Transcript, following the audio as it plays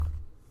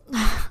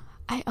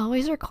I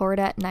always record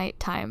at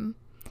nighttime.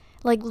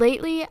 Like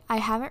lately, I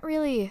haven't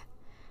really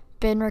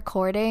been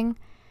recording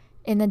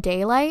in the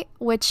daylight,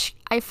 which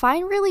I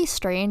find really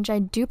strange. I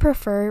do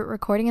prefer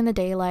recording in the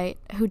daylight.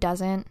 Who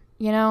doesn't,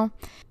 you know?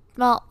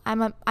 Well,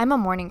 I'm a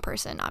morning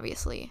person,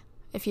 obviously,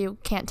 if you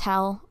can't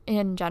tell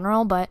in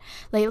general, but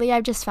lately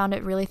I've just found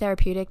it really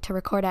therapeutic to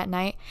record at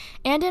night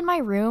and in my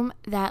room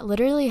that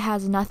literally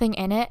has nothing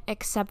in it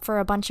except for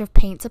a bunch of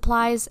paint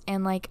supplies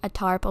and like a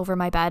tarp over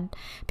my bed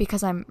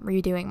because I'm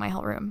redoing my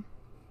whole room.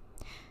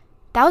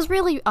 That was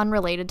really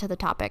unrelated to the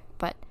topic,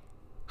 but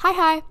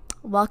hi,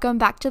 welcome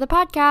back to the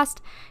podcast.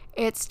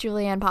 It's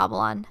Julianne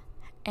Pavelon,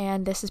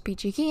 and this is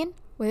Peachy Keen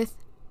with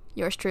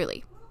yours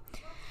truly.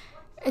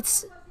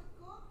 It's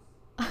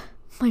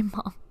my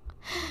mom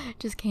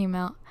just came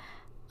out.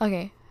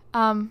 Okay,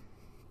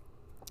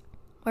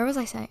 where was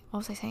I saying? What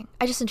was I saying?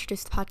 I just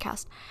introduced the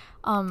podcast.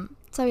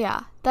 So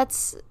yeah,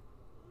 that's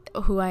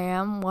who I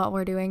am, what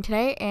we're doing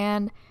today,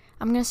 and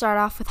I'm gonna start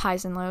off with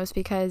highs and lows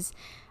because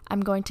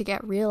I'm going to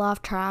get real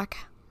off track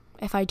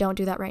if I don't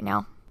do that right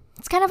now.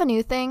 It's kind of a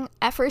new thing.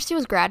 At first it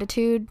was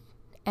gratitude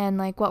and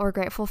like what we're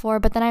grateful for,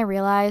 but then I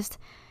realized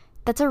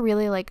that's a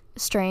really like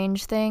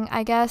strange thing,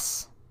 I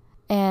guess,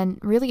 and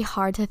really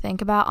hard to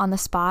think about on the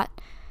spot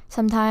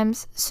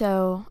sometimes.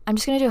 So I'm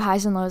just gonna do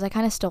highs and lows. I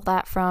kind of stole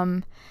that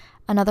from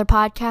another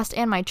podcast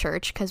and my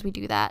church because we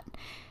do that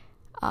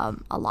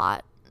a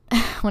lot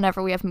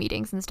whenever we have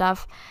meetings and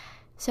stuff.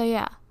 So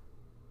yeah,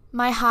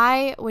 my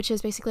high, which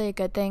is basically a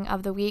good thing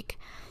of the week,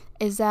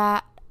 is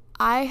that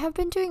I have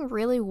been doing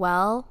really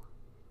well.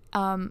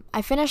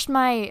 I finished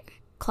my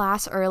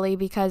class early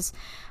because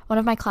one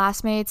of my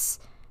classmates,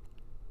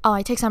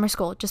 I take summer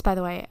school, just by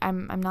the way.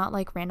 I'm not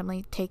like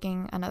randomly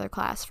taking another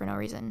class for no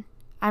reason.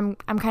 I'm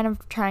kind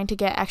of trying to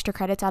get extra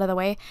credits out of the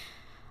way,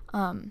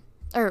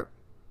 or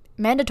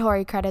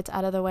mandatory credits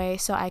out of the way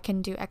so I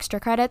can do extra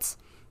credits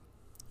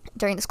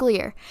during the school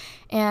year.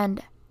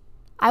 And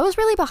I was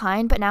really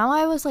behind, but now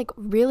I was like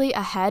really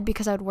ahead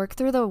because I would work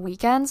through the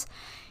weekends.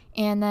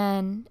 And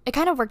then it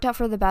kind of worked out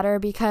for the better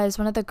because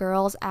one of the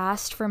girls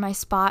asked for my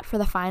spot for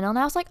the final, and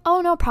I was like,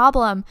 oh, no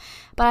problem.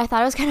 But I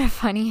thought it was kind of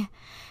funny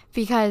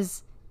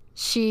because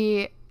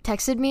she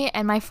texted me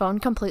and my phone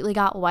completely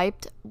got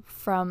wiped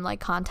from like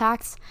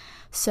contacts.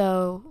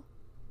 So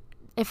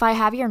if I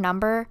have your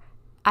number,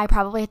 I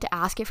probably had to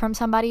ask it from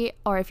somebody,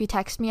 or if you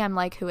text me, I'm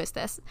like, who is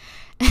this?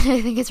 And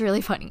I think it's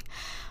really funny.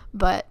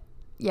 But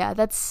yeah,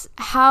 that's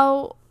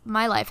how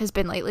my life has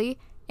been lately.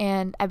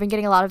 And I've been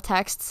getting a lot of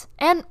texts.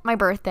 And my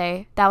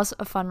birthday, that was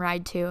a fun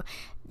ride too.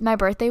 My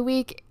birthday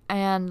week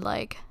and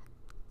like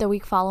the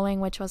week following,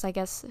 which was I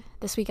guess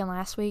this week and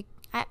last week.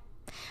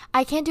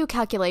 I can't do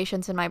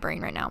calculations in my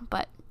brain right now,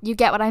 but you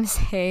get what I'm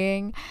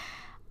saying.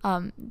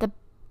 The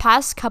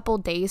past couple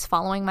days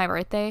following my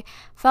birthday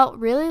felt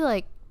really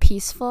like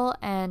peaceful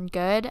and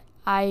good.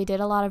 I did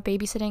a lot of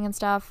babysitting and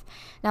stuff.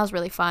 And that was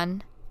really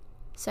fun.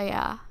 So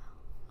yeah.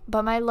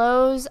 But my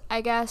lows,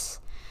 I guess,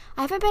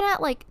 I haven't been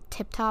at like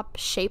tip-top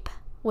shape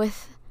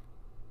with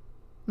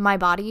my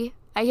body,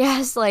 I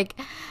guess. Like,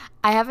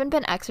 I haven't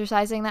been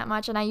exercising that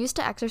much, and I used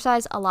to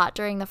exercise a lot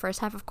during the first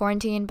half of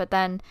quarantine, but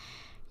then,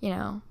 you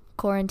know,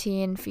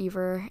 quarantine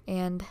fever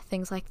and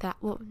things like that.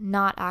 Well,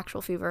 not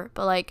actual fever,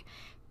 but like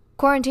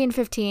quarantine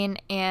 15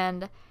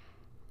 and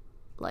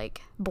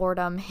like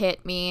boredom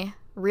hit me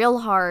real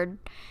hard,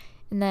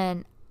 and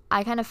then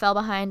I kind of fell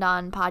behind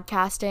on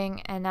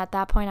podcasting, and at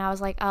that point I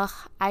was like,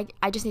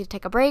 I just need to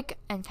take a break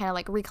and kind of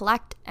like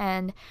recollect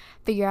and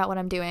figure out what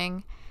I'm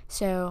doing.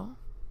 So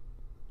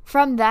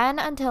from then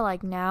until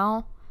like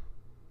now,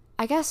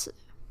 I guess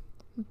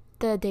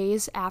the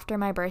days after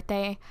my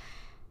birthday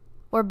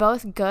were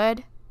both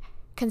good,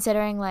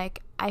 considering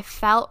like I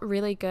felt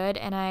really good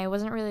and I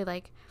wasn't really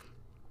like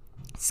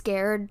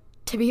scared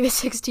to be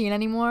 16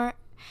 anymore.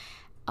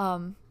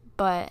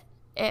 But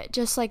it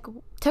just like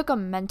took a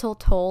mental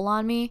toll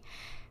on me,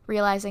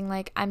 realizing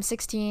like I'm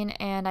 16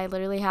 and I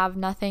literally have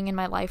nothing in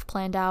my life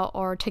planned out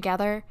or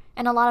together.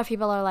 And a lot of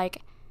people are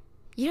like,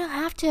 you don't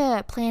have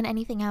to plan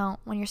anything out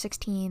when you're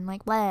 16,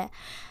 like bleh.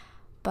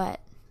 But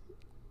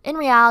in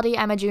reality,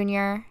 I'm a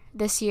junior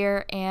this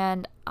year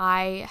and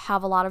I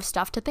have a lot of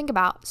stuff to think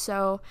about.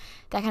 So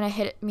that kind of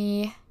hit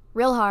me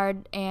real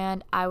hard,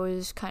 and I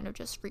was kind of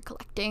just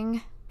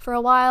recollecting for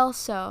a while.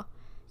 So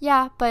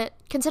yeah, but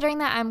considering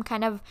that I'm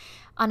kind of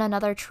on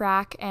another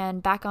track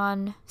and back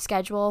on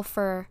schedule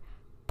for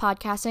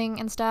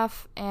podcasting and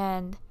stuff,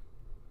 and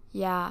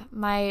yeah,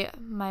 my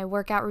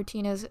workout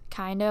routine is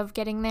kind of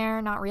getting there,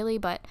 not really,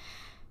 but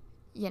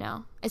you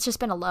know, it's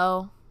just been a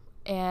low,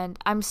 and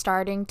I'm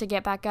starting to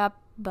get back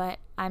up, but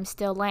I'm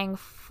still laying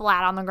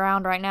flat on the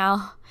ground right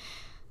now.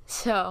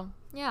 So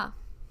yeah,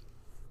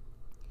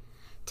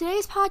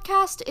 today's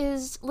podcast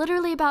is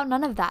literally about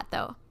none of that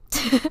though.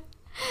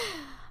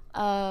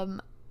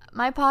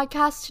 My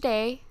podcast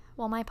today,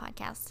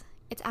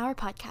 it's our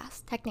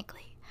podcast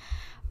technically,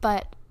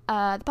 but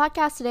the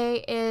podcast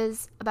today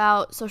is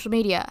about social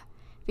media,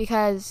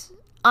 because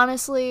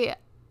honestly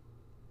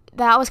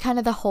that was kind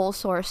of the whole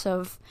source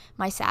of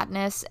my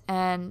sadness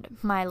and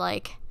my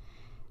like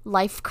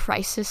life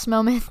crisis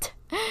moment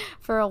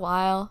for a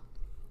while.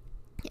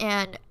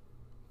 And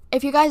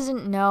if you guys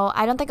didn't know,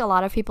 I don't think a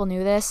lot of people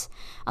knew this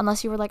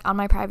unless you were like on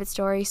my private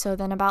story. So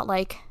then about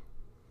like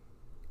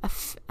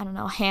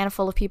a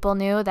handful of people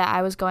knew that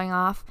I was going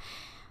off,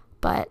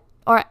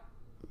 or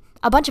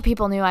a bunch of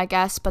people knew, I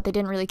guess, but they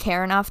didn't really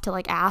care enough to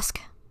like ask,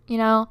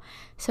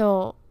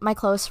 So my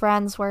close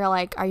friends were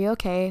like, "Are you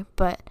okay?"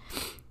 But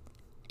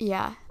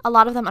yeah, a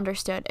lot of them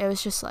understood. It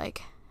was just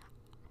like,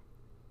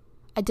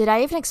 did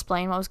I even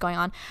explain what was going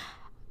on?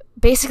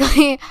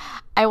 Basically,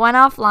 I went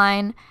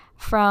offline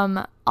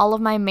from all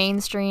of my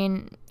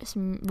mainstream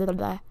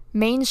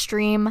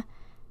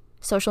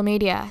social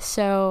media.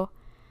 So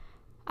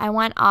I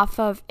went off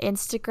of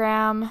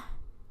Instagram,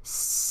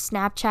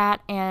 Snapchat,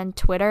 and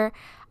Twitter,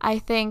 I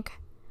think,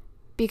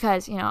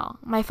 because,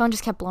 my phone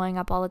just kept blowing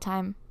up all the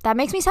time. That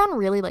makes me sound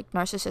really, like,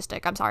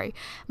 narcissistic. I'm sorry.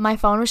 My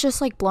phone was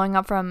just, like, blowing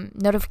up from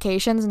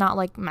notifications, not,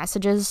 like,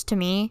 messages to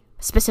me,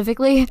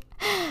 specifically.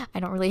 I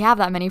don't really have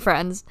that many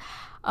friends.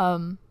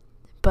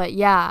 But,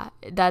 yeah,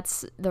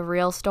 that's the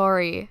real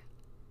story.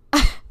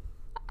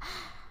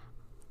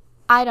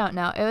 I don't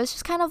know. It was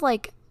just kind of,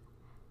 like,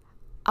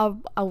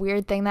 a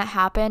weird thing that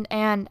happened,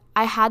 and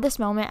I had this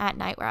moment at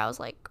night where I was,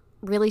 like,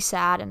 really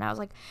sad, and I was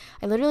like,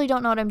 I literally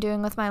don't know what I'm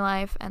doing with my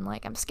life, and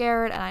like I'm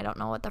scared, and I don't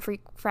know what the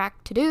frack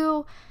to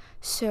do.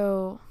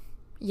 So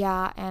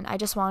yeah, and I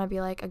just want to be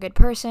like a good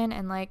person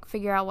and like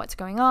figure out what's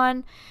going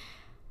on.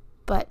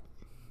 But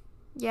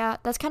yeah,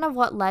 that's kind of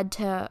what led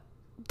to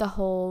the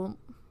whole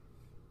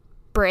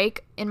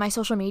break in my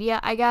social media,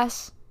 I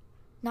guess.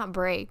 Not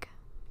break,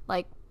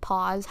 like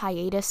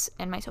hiatus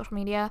in my social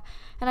media.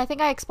 And I think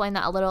I explained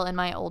that a little in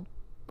my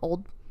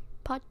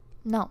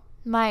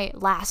my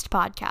last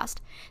podcast.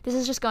 This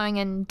is just going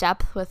in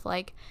depth with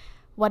like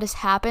what has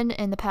happened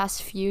in the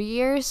past few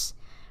years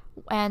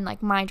and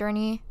like my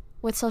journey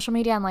with social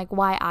media and like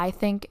why I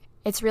think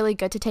it's really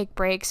good to take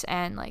breaks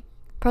and like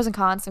pros and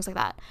cons, things like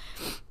that.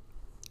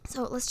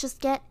 So let's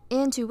just get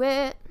into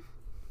it.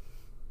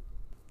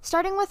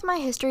 Starting with my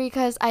history,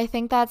 because I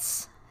think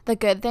that's the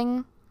good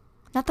thing.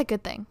 Not the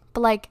good thing,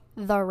 but like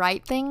the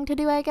right thing to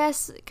do, I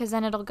guess, because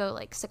then it'll go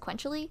like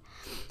sequentially.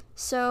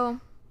 So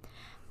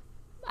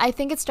I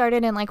think it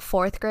started in like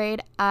 4th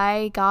grade.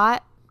 I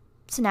got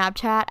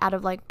Snapchat out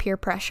of like peer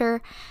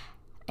pressure,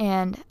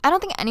 and I don't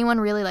think anyone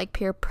really like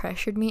peer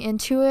pressured me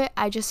into it.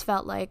 I just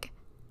felt like,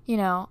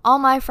 all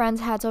my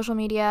friends had social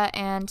media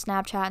and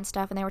Snapchat and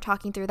stuff, and they were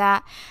talking through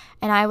that,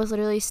 and I was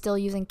literally still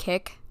using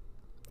Kik,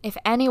 if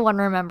anyone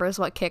remembers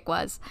what Kik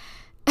was.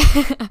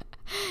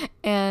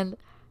 And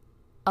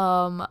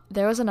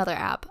there was another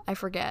app, I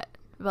forget,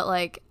 but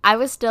like I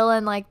was still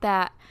in like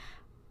that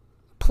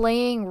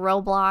playing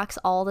Roblox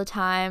all the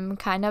time,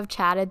 kind of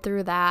chatted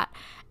through that,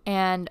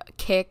 and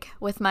Kik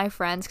with my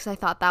friends because I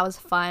thought that was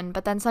fun.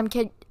 But then some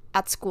kid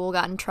at school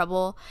got in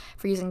trouble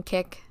for using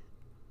Kik.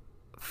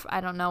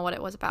 I don't know what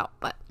it was about,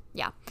 but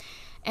yeah.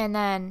 And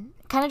then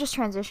kind of just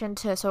transitioned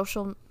to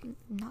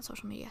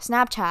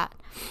Snapchat.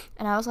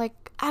 And I was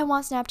like, I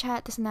want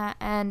Snapchat, this and that.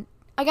 And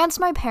against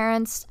my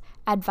parents'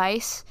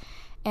 advice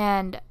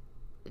and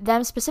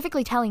them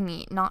specifically telling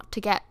me not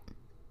to get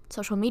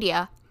social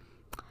media,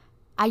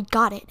 I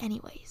got it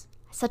anyways.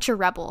 Such a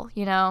rebel,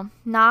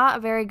 not a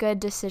very good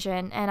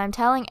decision. And I'm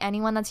telling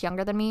anyone that's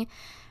younger than me,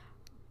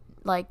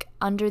 like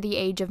under the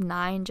age of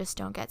 9, just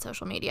don't get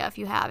social media if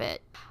you have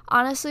it.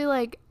 Honestly,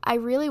 like I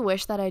really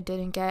wish that I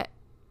didn't get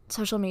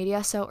social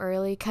media so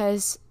early,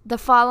 because the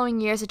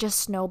following years it just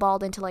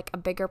snowballed into like a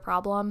bigger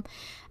problem.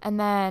 And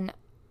then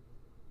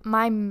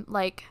my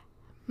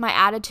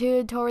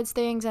attitude towards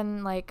things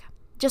and like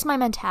just my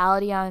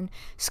mentality on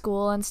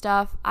school and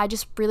stuff, I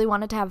just really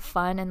wanted to have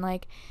fun and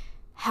like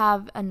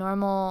have a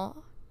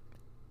normal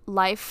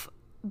life,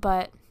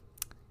 but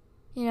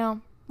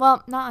not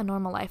a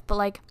normal life, but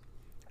like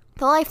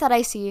the life that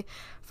I see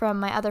from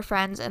my other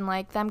friends and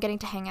like them getting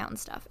to hang out and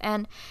stuff.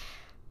 And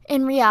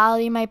in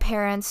reality, my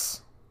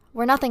parents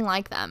were nothing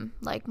like them.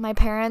 Like my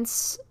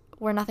parents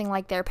were nothing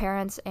like their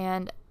parents,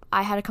 and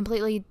I had a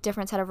completely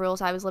different set of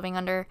rules I was living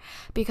under,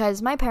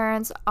 because my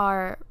parents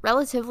are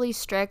relatively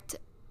strict,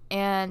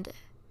 and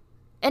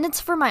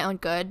it's for my own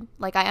good.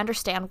 Like I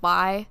understand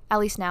why, at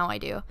least now I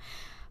do.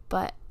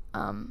 But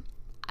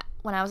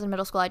when I was in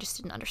middle school, I just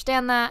didn't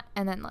understand that,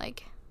 and then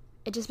like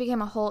it just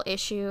became a whole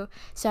issue.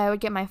 So I would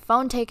get my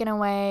phone taken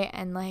away,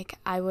 and like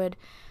I would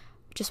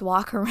just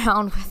walk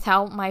around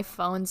without my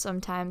phone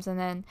sometimes, and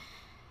then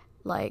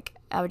like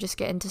I would just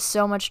get into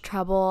so much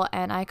trouble,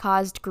 and I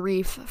caused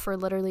grief for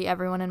literally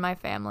everyone in my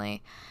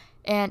family.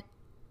 And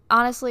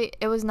honestly,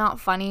 it was not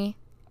funny,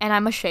 and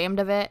I'm ashamed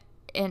of it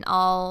in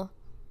all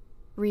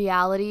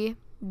reality,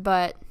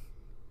 but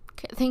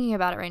thinking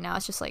about it right now,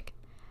 it's just like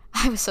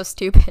I was so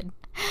stupid.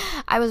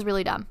 I was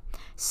really dumb.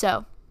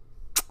 So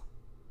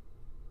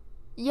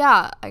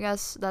yeah, I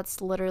guess that's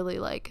literally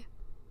like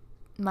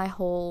my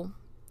whole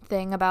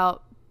thing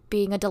about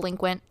being a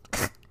delinquent.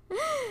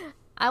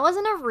 I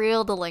wasn't a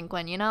real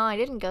delinquent, I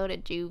didn't go to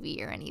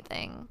juvie or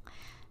anything,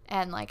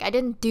 and like I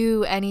didn't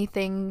do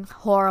anything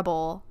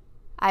horrible.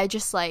 I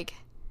just like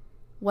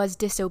was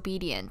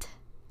disobedient,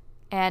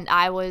 and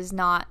I was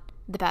not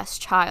the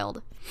best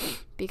child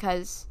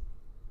because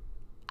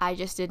I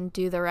just didn't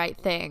do the right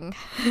thing.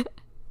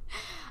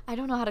 I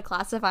don't know how to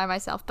classify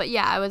myself, but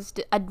yeah, I was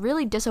a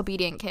really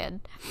disobedient kid,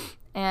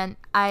 and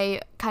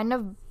I kind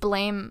of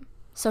blame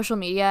social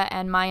media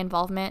and my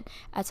involvement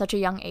at such a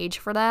young age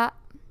for that.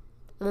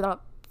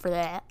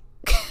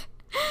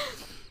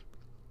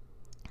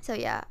 So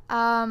yeah,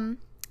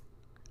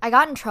 I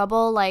got in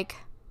trouble like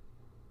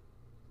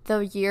the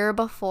year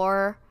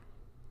before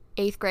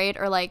 8th grade,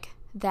 or like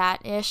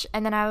that ish,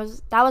 and then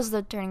that was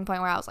the turning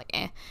point where I was like,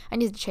 I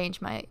need to change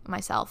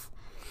myself.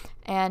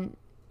 And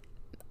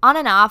on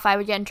and off, I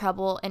would get in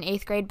trouble in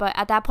 8th grade, but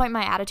at that point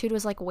my attitude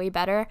was like way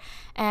better.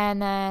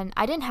 And then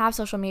I didn't have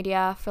social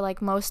media for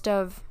like most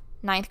of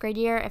 9th grade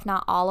year, if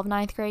not all of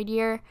 9th grade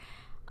year.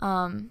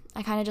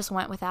 I kind of just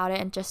went without it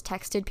and just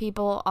texted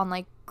people on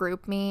like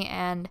GroupMe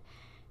and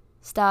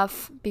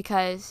stuff,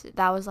 because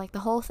that was like the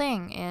whole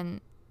thing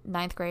in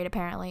 9th grade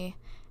apparently.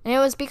 And it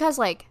was because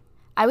like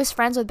I was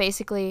friends with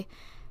basically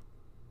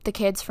the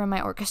kids from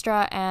my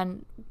orchestra,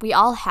 and we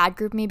all had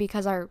GroupMe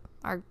because our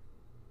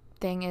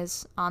thing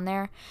is on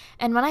there.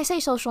 And when I say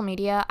social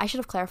media, I should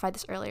have clarified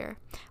this earlier.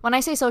 When I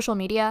say social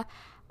media,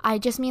 I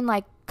just mean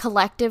like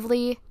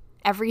collectively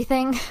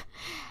everything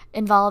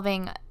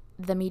involving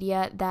the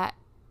media that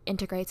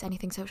integrates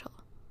anything social.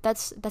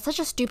 That's such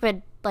a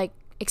stupid like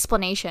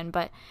explanation,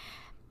 but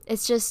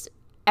it's just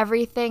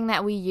everything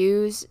that we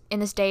use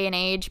in this day and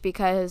age,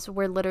 because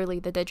we're literally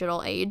the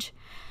digital age.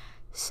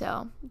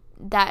 So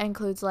that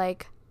includes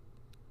like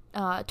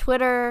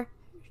Twitter,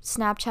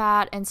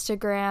 Snapchat,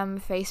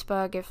 Instagram,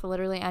 Facebook, if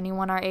literally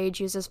anyone our age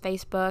uses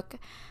Facebook,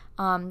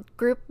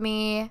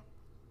 GroupMe,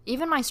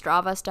 even my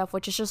Strava stuff,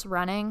 which is just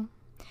running,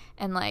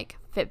 and like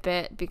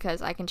Fitbit,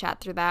 because I can chat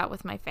through that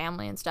with my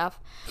family and stuff.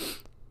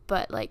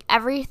 But like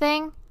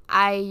everything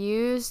I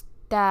use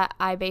that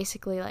I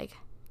basically like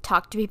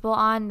talk to people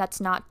on,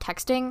 that's not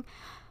texting,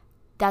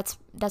 that's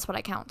what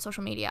I count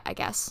social media, I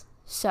guess.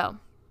 So,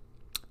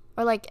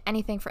 or like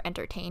anything for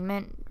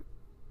entertainment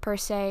per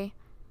se.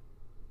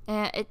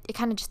 It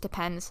kind of just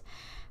depends.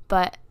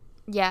 But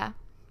yeah,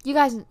 you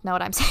guys know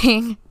what I'm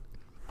saying.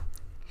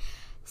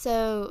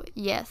 So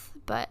yes,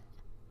 but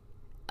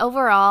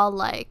overall,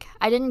 like,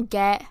 I didn't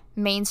get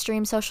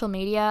mainstream social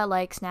media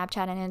like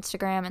Snapchat and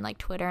Instagram and like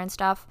Twitter and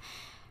stuff.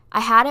 I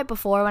had it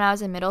before when I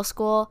was in middle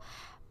school,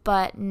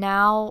 but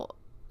now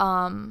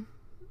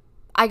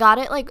I got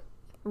it like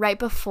right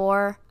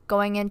before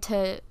going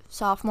into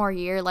sophomore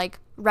year, like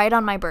right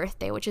on my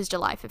birthday, which is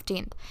July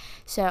 15th.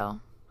 So,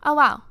 oh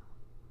wow.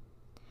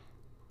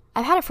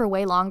 I've had it for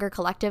way longer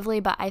collectively,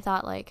 but I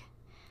thought like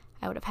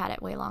I would have had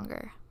it way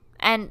longer.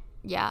 And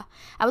yeah,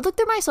 I would look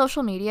through my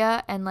social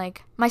media and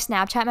like my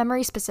Snapchat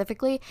memories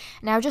specifically,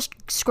 and I would just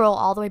scroll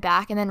all the way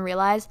back and then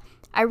realize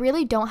I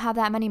really don't have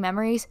that many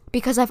memories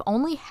because I've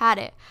only had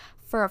it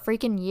for a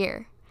freaking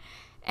year.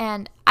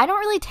 And I don't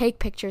really take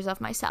pictures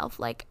of myself.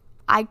 Like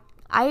I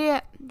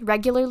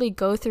regularly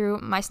go through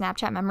my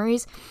Snapchat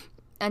memories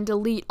and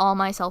delete all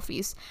my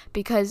selfies,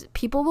 because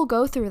people will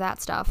go through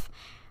that stuff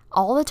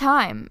all the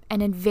time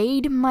and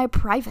invade my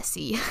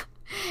privacy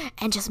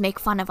and just make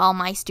fun of all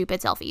my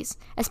stupid selfies,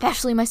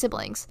 especially my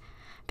siblings,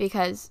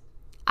 because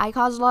I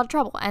cause a lot of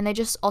trouble, and they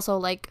just also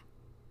like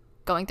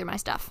going through my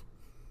stuff.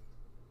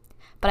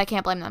 But I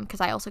can't blame them,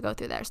 because I also go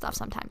through their stuff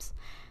sometimes.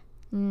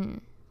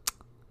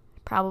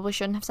 Probably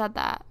shouldn't have said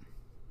that.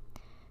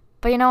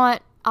 But you know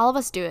what? All of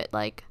us do it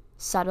like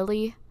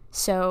subtly,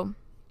 so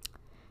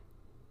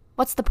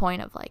what's the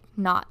point of like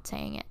not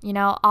saying it? You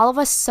know, all of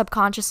us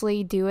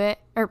subconsciously do it,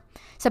 or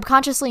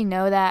subconsciously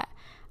know that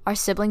our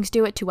siblings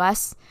do it to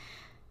us,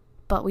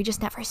 but we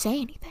just never say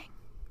anything.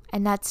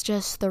 And that's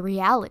just the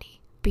reality,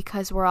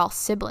 because we're all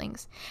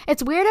siblings.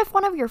 It's weird if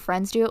one of your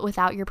friends do it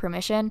without your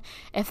permission,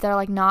 if they're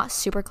like not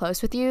super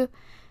close with you,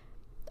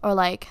 or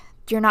like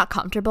you're not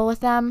comfortable with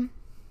them.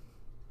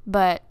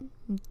 But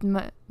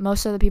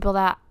most of the people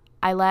that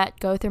I let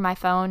go through my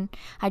phone,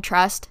 I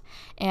trust,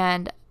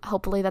 and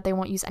hopefully that they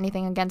won't use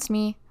anything against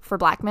me for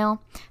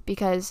blackmail,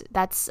 because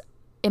that's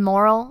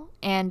immoral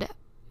and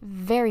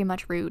very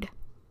much rude.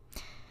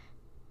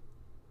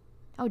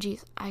 Oh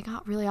geez, I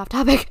got really off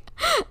topic.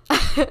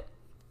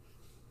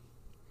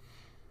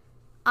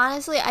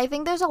 Honestly, I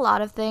think there's a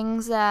lot of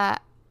things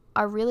that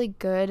are really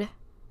good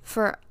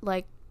for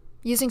like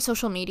using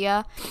social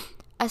media,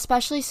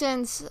 especially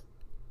since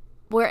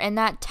we're in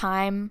that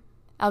time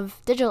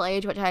of digital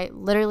age, which I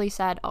literally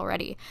said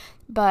already.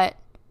 But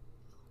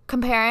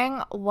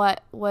comparing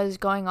what was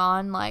going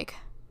on like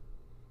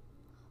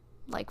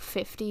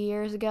 50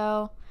 years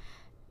ago,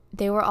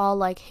 they were all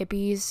like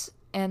hippies,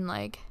 and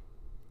like,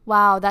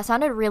 wow, that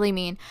sounded really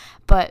mean,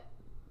 but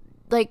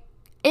like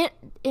in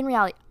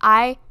reality,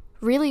 I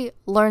really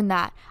learned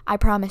that, I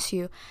promise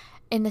you.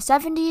 In the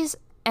 70s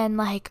and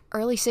like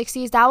early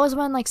 60s, that was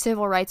when like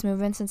civil rights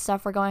movements and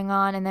stuff were going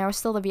on, and there was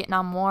still the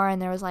Vietnam War, and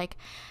there was like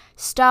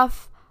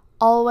stuff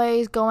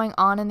always going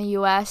on in the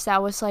US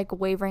that was like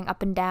wavering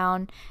up and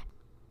down.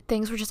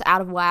 Things were just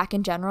out of whack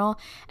in general.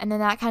 And then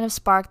that kind of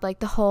sparked like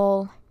the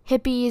whole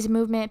hippies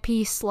movement,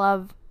 peace,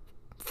 love,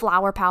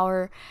 flower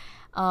power,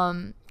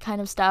 kind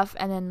of stuff.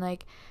 And then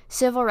like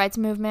civil rights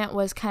movement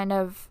was kind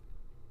of,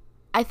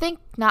 I think,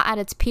 not at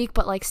its peak,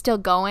 but like still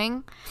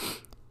going,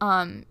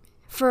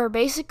 for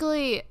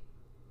basically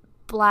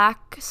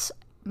blacks,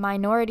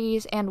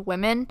 minorities, and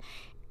women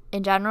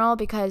in general,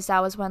 because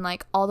that was when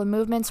like all the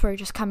movements were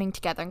just coming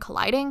together and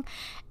colliding.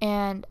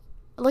 And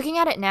looking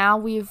at it now,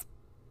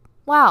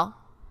 well,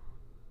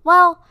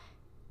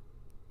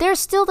 there's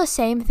still the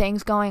same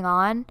things going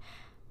on,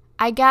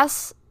 I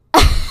guess,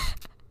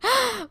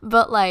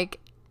 but like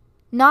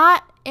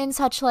not in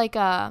such like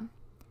a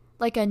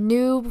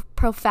new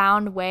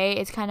profound way.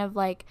 It's kind of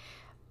like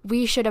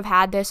we should have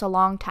had this a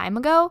long time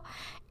ago,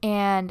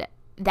 and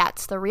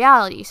that's the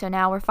reality. So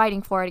now we're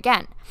fighting for it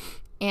again.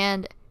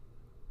 And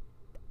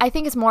I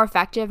think it's more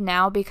effective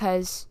now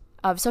because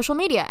of social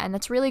media, and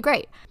that's really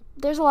great.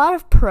 There's a lot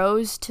of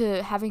pros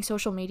to having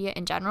social media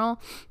in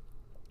general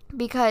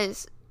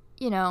because,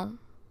 you know,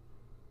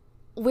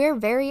 we're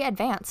very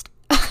advanced.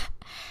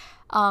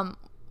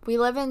 We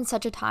live in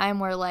such a time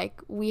where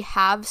like we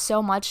have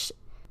so much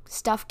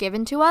stuff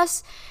given to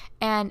us,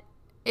 and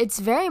it's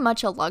very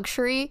much a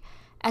luxury,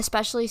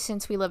 especially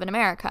since we live in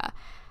America.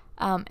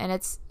 And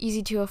it's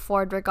easy to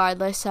afford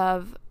regardless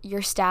of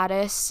your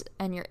status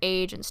and your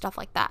age and stuff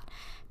like that,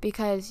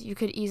 because you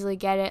could easily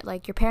get it,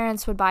 like your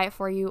parents would buy it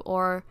for you,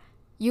 or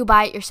you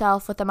buy it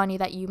yourself with the money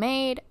that you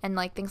made, and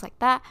like things like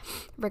that,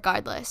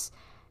 regardless.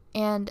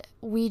 And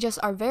we just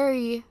are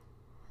very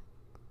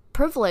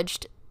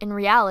privileged in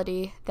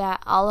reality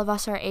that all of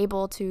us are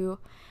able to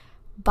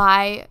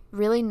buy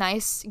really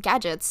nice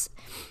gadgets.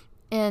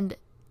 And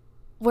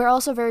we're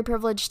also very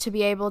privileged to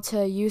be able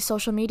to use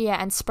social media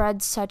and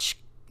spread such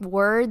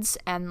words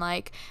and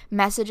like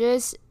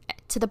messages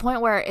to the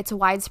point where it's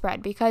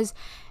widespread. Because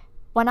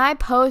when I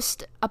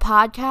post a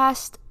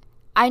podcast,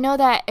 I know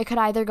that it could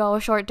either go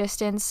a short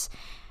distance,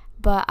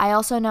 but I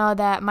also know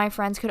that my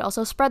friends could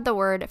also spread the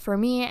word for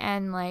me,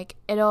 and like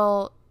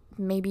it'll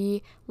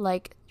maybe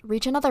like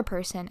reach another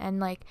person. And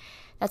like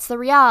that's the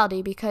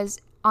reality, because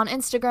on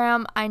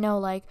Instagram, I know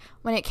like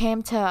when it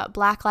came to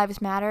Black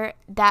Lives Matter,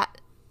 that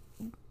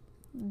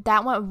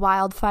went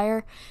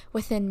wildfire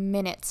within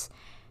minutes,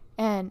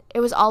 and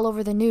it was all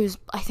over the news,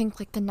 I think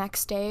like the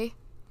next day,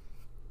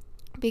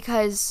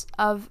 because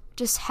of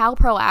just how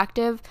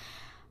proactive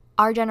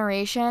our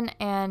generation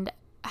and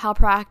how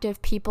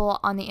proactive people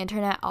on the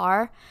internet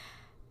are.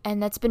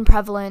 And that's been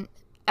prevalent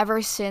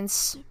ever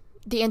since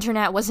the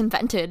internet was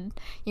invented,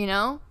 you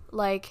know?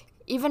 Like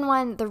even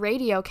when the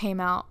radio came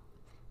out,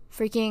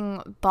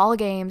 freaking ball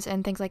games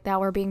and things like that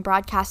were being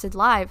broadcasted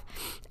live,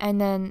 and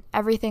then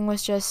everything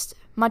was just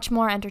much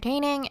more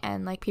entertaining,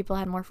 and like people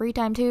had more free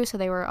time too, so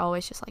they were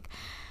always just like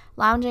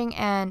lounging,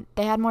 and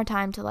they had more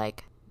time to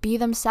like be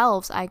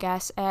themselves, I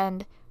guess.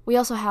 And we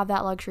also have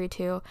that luxury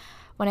too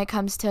when it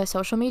comes to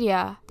social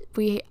media.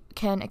 We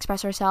can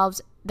express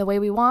ourselves the way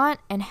we want,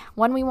 and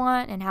when we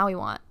want, and how we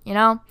want, you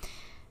know?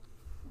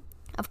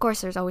 Of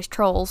course, there's always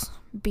trolls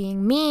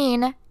being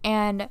mean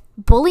and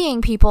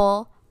bullying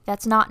people.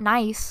 That's not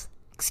nice.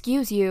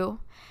 Excuse you.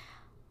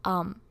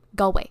 Go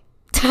away.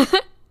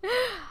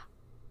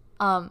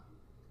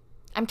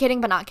 I'm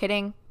kidding, but not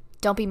kidding.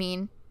 Don't be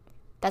mean.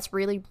 That's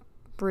really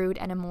rude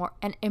and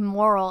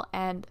immoral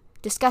and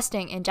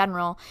disgusting in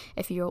general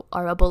if you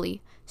are a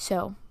bully.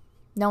 So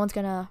no one's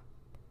gonna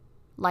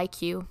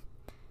like you.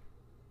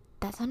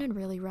 That sounded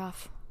really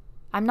rough.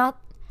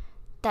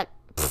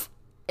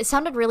 It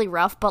sounded really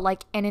rough, but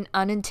like in an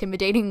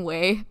unintimidating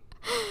way.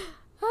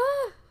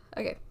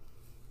 Okay.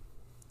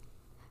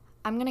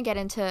 I'm gonna get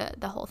into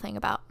the whole thing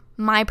about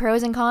my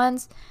pros and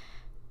cons.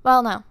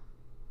 Well, no.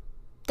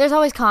 There's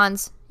always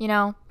cons, you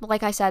know?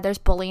 Like I said, there's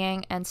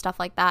bullying and stuff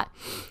like that.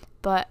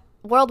 But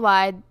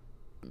worldwide,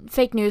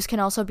 fake news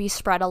can also be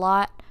spread a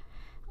lot.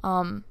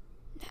 And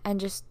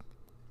just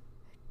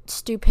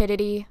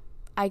stupidity,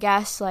 I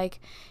guess. Like,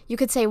 you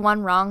could say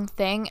one wrong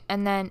thing,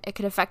 and then it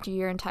could affect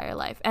your entire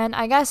life. And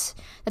I guess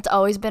that's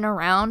always been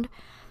around.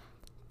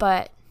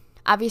 But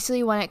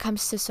obviously, when it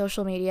comes to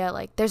social media,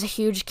 like, there's a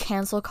huge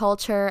cancel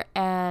culture,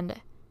 and,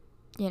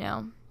 you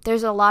know,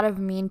 there's a lot of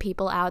mean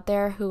people out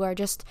there who are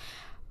just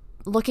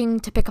looking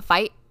to pick a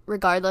fight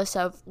regardless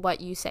of what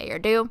you say or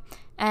do.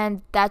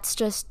 And that's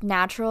just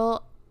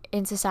natural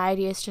in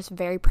society. It's just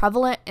very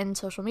prevalent in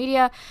social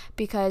media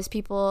because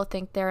people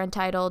think they're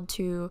entitled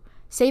to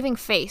saving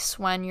face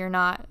when you're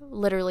not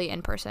literally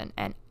in person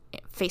and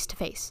face to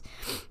face.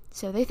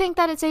 So they think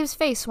that it saves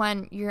face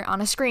when you're on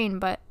a screen,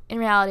 but in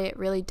reality it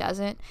really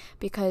doesn't,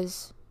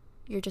 because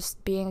you're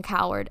just being a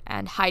coward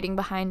and hiding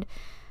behind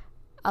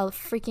a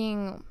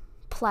freaking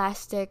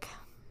plastic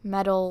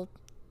metal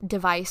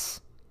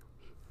device,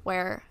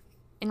 where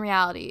in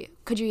reality,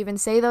 could you even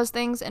say those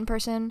things in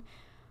person?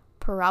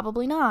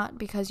 Probably not,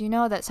 because you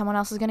know that someone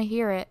else is going to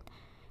hear it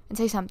and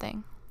say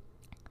something.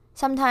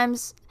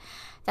 Sometimes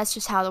that's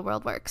just how the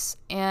world works.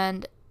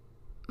 And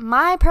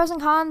my pros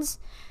and cons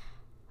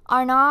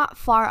are not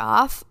far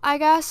off, I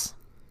guess,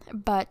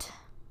 but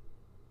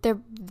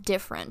they're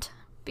different.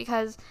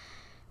 Because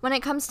when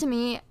it comes to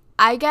me,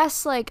 I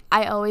guess like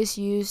I always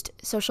used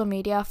social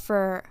media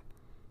for,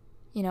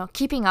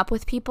 keeping up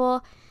with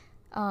people.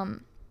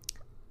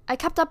 I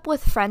kept up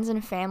with friends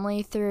and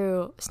family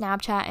through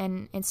Snapchat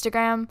and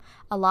Instagram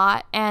a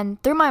lot,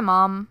 and through my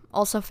mom,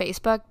 also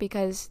Facebook,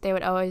 because they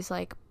would always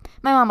my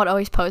mom would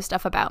always post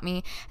stuff about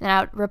me, and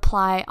I would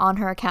reply on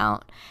her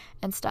account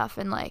and stuff.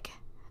 And I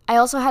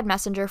also had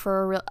Messenger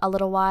for a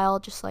little while,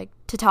 just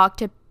to talk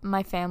to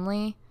my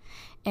family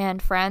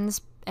and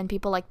friends and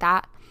people like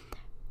that.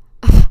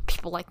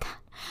 People like that.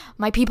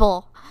 My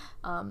people.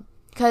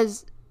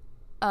 Because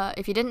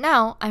if you didn't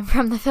know, I'm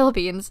from the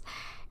Philippines,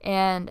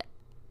 and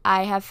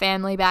I have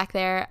family back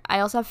there. I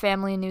also have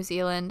family in New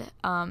Zealand,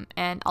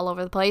 and all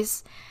over the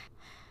place.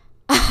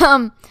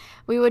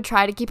 We would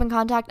try to keep in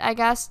contact, I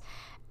guess,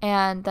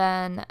 and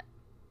then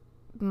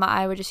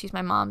I would just use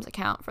my mom's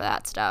account for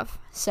that stuff.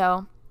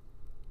 So,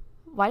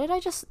 why did I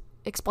just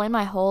explain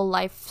my whole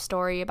life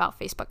story about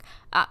Facebook?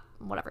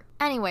 Whatever.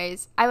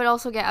 Anyways, I would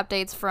also get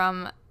updates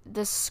from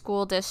the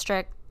school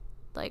district,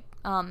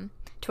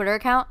 Twitter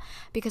account,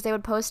 because they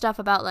would post stuff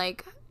about,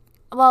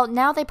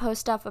 now they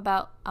post stuff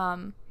about,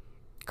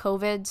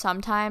 COVID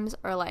sometimes,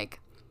 or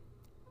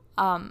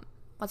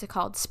what's it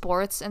called,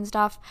 sports and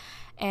stuff,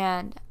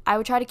 and I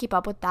would try to keep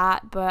up with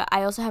that. But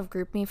I also have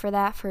GroupMe for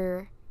that,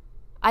 for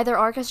either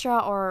orchestra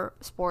or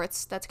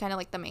sports. That's kind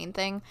of the main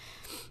thing.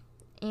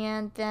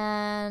 And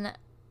then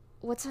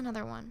what's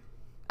another one?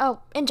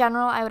 Oh, in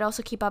general, I would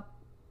also keep up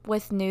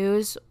with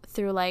news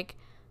through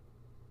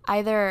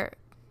either,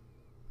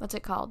 what's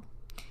it called,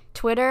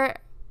 Twitter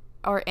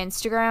or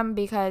Instagram,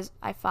 because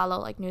I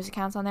follow news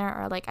accounts on there,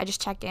 or I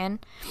just check in.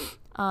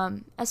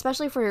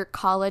 Especially for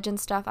college and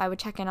stuff, I would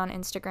check in on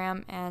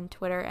Instagram and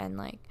Twitter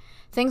and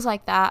things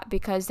like that,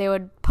 because they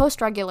would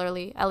post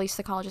regularly, at least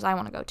the colleges I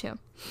want to go to.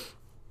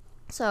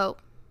 So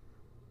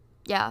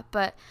yeah,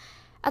 but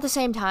at the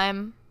same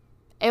time,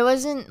 it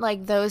wasn't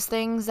those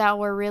things that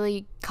were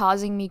really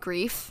causing me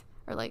grief,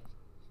 or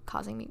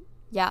causing me,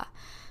 yeah.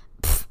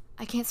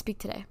 I can't speak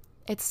today.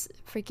 It's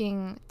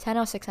freaking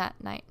 10:06 at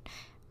night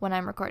when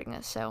I'm recording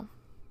this, so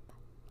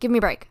give me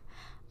a break.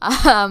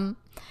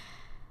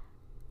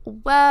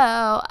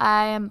 Well,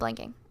 I am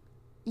blanking.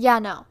 Yeah,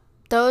 no.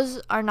 Those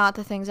are not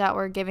the things that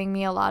were giving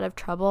me a lot of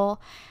trouble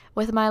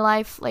with my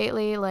life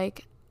lately.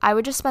 I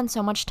would just spend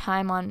so much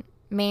time on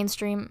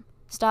mainstream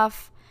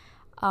stuff,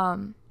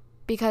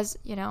 because,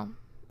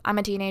 I'm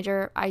a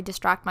teenager. I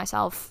distract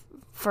myself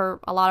for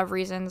a lot of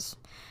reasons.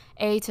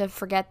 To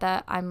forget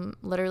that I'm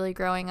literally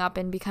growing up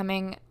and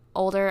becoming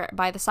older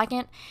by the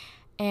second,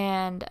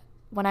 and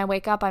when I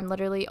wake up, I'm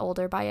literally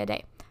older by a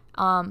day.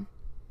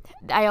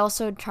 I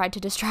also tried to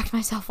distract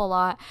myself a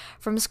lot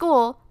from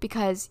school,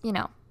 because,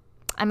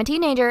 I'm a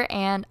teenager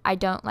and I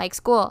don't like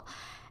school.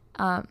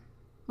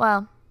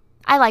 Well,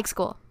 I like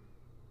school.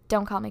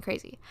 Don't call me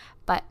crazy.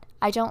 But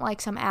I don't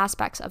like some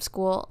aspects of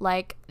school,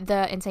 like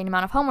the insane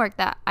amount of homework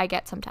that I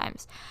get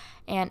sometimes.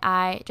 And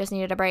I just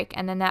needed a break.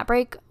 And then that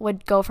break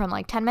would go from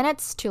 10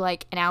 minutes to an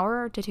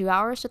hour to 2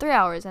 hours to 3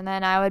 hours. And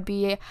then I would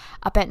be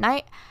up at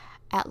night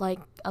at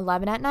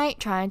 11 at night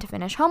trying to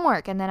finish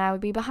homework, and then I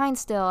would be behind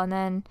still, and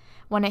then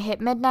when it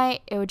hit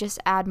midnight, it would just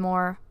add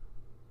more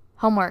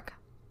homework,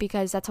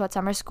 because that's what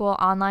summer school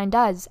online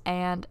does,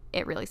 and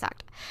it really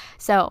sucked.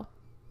 So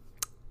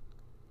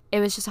it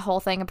was just a whole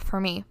thing for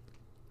me.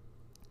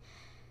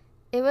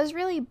 It was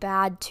really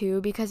bad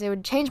too, because it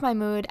would change my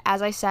mood.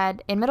 As I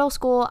said, in middle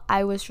school,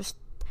 I was just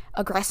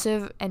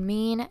aggressive and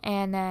mean,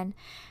 and then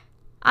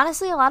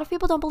honestly, a lot of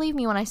people don't believe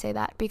me when I say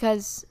that,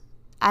 because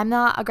I'm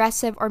not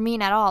aggressive or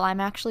mean at all. I'm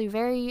actually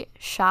very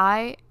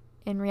shy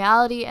in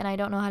reality, and I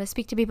don't know how to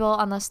speak to people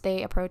unless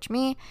they approach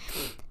me.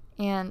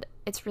 And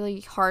it's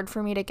really hard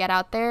for me to get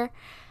out there,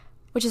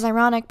 which is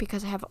ironic,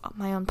 because I have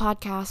my own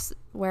podcast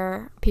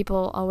where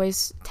people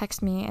always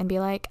text me and be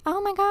like,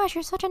 "Oh my gosh,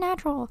 you're such a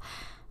natural."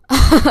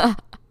 I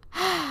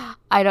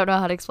don't know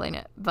how to explain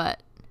it,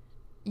 but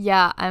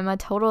yeah, I'm a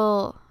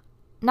total,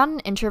 not an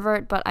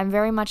introvert, but I'm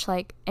very much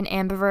an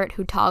ambivert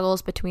who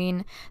toggles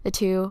between the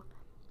two,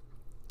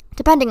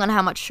 depending on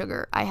how much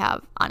sugar I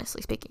have,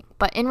 honestly speaking.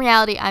 But in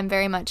reality, I'm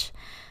very much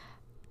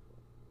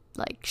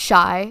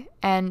shy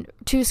and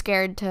too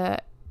scared to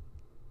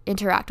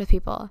interact with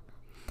people.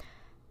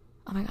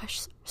 Oh my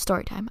gosh,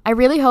 story time. I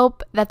really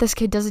hope that this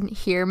kid doesn't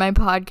hear my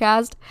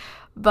podcast,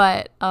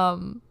 but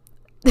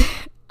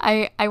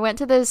I went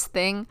to this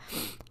thing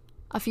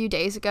a few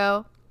days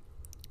ago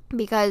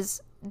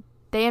because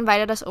they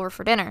invited us over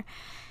for dinner.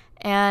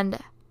 And,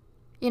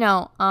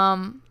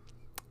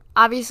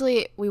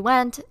 obviously we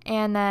went,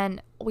 and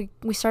then we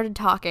started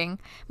talking.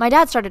 My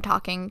dad started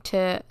talking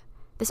to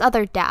this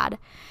other dad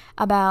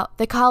about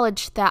the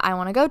college that I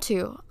want to go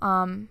to.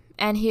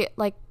 And he,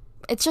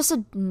 it's just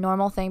a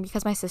normal thing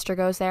because my sister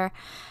goes there.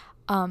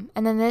 And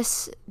then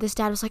this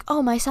dad was like,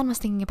 "Oh, my son was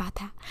thinking about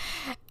that."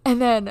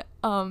 And then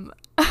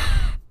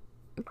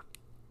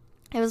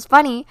it was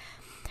funny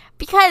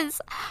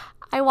because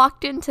I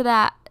walked into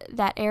that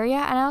area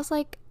and I was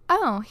like,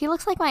 "Oh, he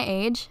looks like my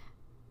age.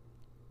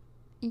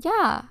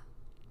 Yeah,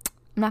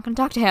 I'm not going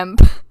to talk to him."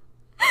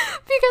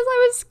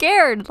 I was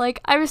scared.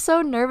 Like, I was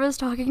so nervous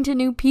talking to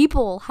new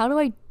people. How do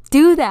I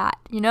do that,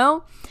 you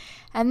know?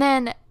 And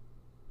then,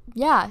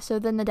 yeah, so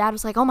then the dad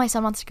was like, oh, my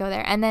son wants to go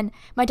there. And then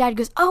my dad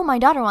goes, oh, my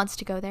daughter wants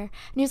to go there.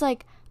 And he's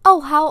like,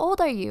 oh, how old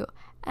are you?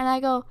 And I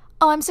go,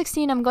 oh, I'm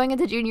 16. I'm going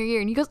into junior year.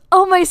 And he goes,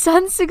 oh, my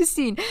son's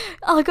 16.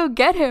 I'll go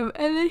get him.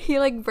 And then he,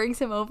 like, brings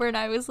him over. And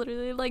I was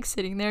literally, like,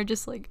 sitting there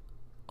just like,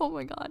 oh,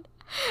 my God.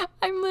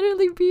 I'm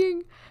literally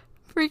being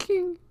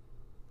freaking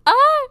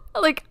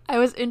like, I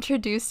was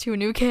introduced to a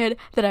new kid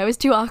that I was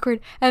too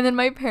awkward, and then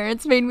my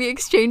parents made me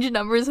exchange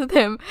numbers with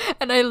him,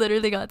 and I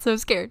literally got so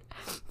scared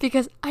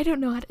because I don't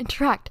know how to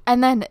interact.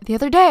 And then the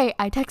other day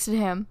I texted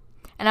him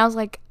and I was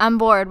like, I'm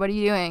bored, what are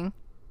you doing?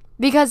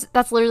 Because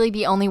that's literally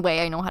the only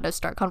way I know how to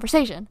start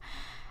conversation.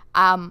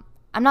 I'm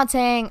not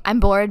saying I'm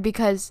bored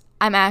because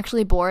I'm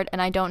actually bored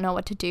and I don't know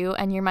what to do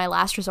and you're my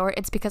last resort.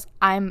 It's because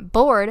I'm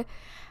bored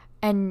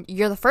and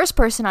you're the first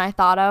person I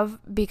thought of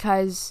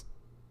because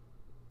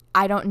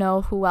I don't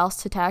know who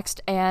else to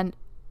text, and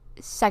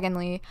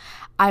secondly,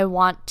 I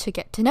want to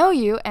get to know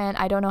you, and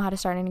I don't know how to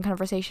start any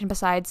conversation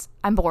besides,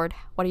 I'm bored,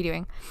 what are you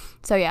doing?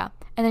 So yeah,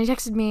 and then he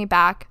texted me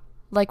back,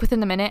 like, within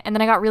the minute, and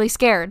then I got really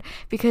scared,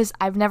 because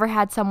I've never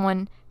had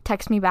someone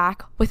text me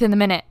back within the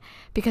minute,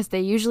 because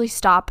they usually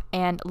stop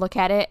and look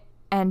at it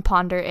and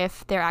ponder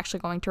if they're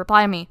actually going to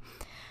reply to me,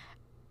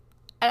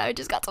 and I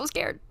just got so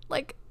scared,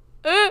 like,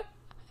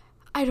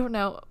 I don't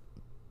know,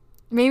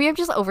 maybe I'm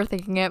just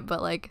overthinking it,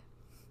 but, like,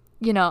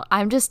 you know,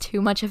 I'm just too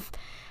much of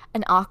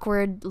an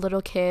awkward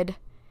little kid,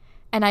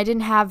 and I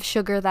didn't have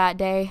sugar that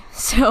day,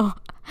 so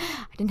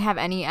I didn't have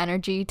any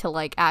energy to,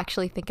 like,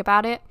 actually think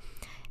about it.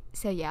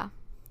 So yeah,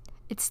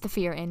 it's the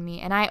fear in me,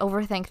 and I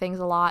overthink things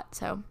a lot.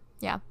 So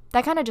yeah,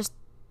 that kind of just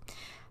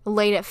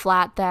laid it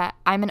flat that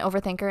I'm an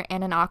overthinker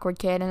and an awkward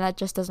kid, and that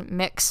just doesn't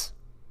mix.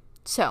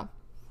 So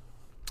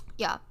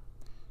yeah,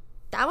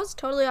 that was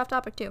totally off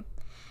topic too,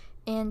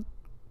 and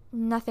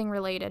nothing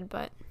related,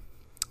 but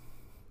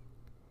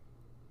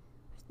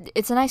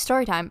it's a nice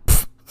story time.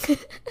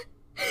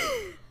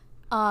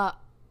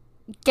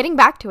 Getting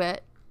back to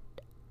it,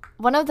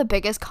 one of the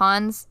biggest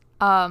cons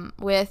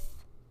with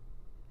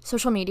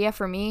social media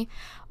for me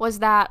was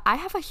that I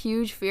have a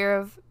huge fear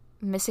of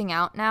missing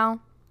out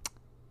now.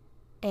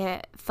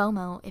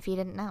 FOMO, if you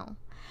didn't know.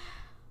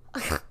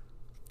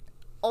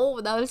 Oh,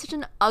 that was such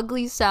an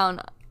ugly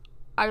sound.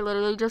 I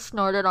literally just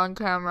snorted on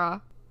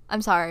camera.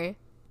 I'm sorry.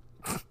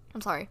 I'm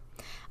sorry.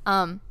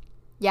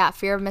 Yeah,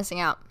 fear of missing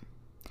out.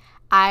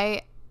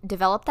 I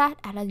developed that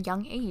at a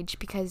young age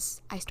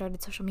because I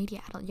started social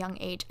media at a young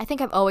age. I think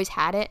I've always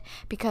had it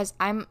because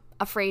I'm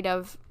afraid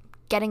of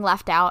getting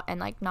left out and,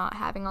 like, not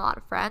having a lot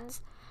of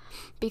friends,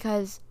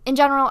 because in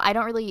general I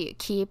don't really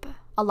keep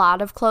a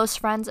lot of close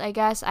friends. I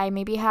guess I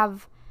maybe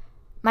have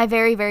my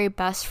very, very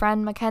best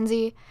friend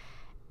Mackenzie,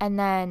 and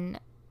then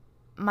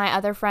my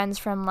other friends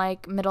from,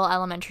 like, middle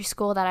elementary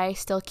school that I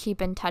still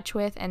keep in touch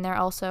with, and they're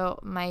also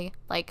my,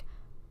 like,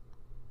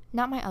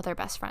 not my other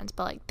best friends,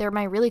 but, like, they're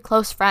my really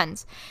close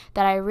friends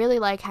that I really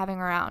like having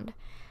around.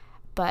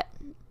 But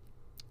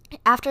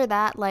after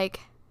that, like,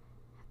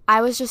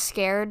 I was just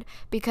scared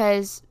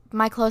because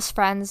my close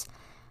friends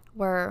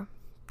were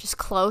just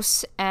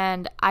close,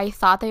 and I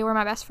thought they were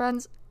my best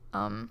friends,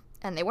 and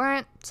they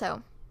weren't,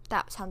 so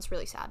that sounds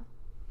really sad.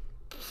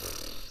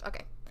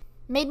 Okay.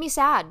 Made me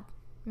sad.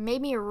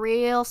 Made me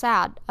real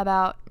sad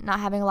about not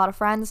having a lot of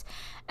friends,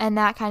 and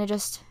that kind of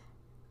just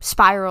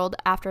spiraled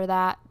after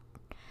that.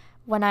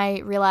 When I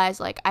realized,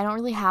 like, I don't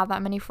really have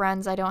that many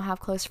friends, I don't have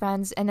close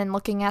friends, and then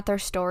looking at their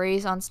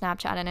stories on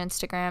Snapchat and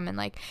Instagram and,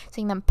 like,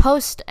 seeing them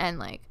post and,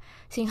 like,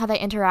 seeing how they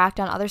interact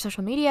on other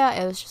social media,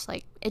 it was just,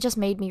 like, it just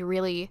made me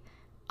really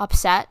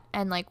upset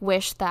and, like,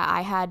 wish that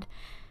I had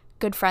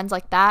good friends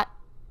like that.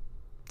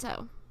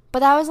 So, but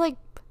that was, like,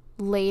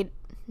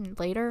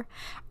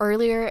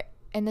 earlier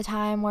in the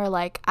time where,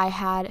 like, I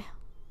had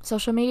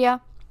social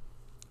media,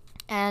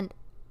 and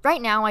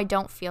right now I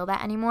don't feel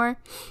that anymore,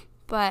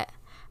 but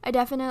I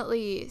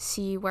definitely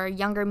see where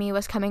younger me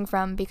was coming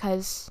from,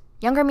 because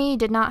younger me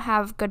did not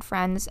have good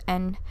friends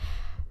and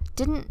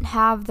didn't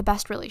have the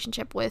best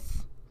relationship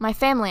with my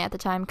family at the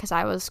time because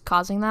I was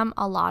causing them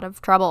a lot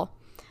of trouble.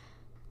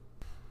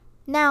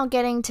 Now,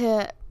 getting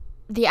to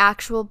the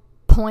actual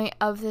point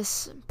of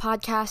this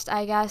podcast,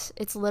 I guess,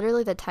 it's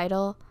literally the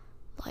title.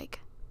 Like,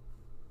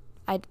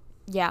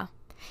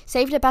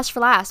 saved it best for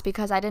last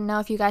because I didn't know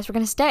if you guys were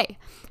going to stay.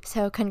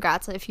 So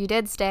congrats if you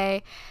did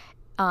stay.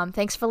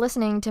 Thanks for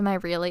listening to my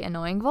really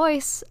annoying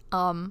voice.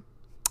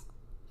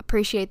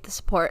 Appreciate the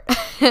support.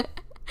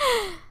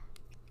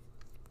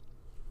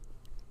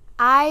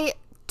 I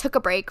took a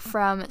break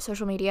from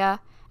social media,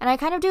 and I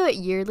kind of do it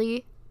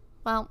yearly.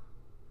 Well,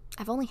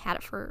 I've only had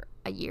it for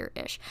a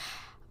year-ish,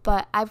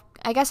 but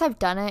I guess I've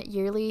done it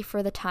yearly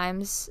for the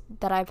times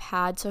that I've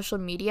had social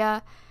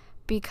media,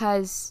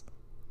 because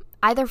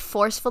either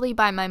forcefully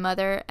by my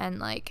mother and,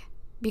 like,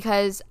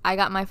 because I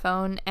got my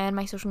phone and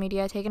my social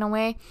media taken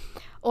away,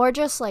 or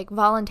just, like,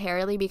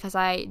 voluntarily because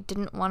I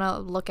didn't want to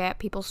look at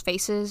people's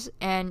faces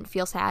and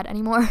feel sad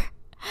anymore.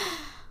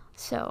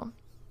 So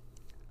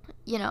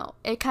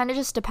it kind of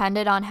just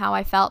depended on how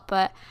I felt,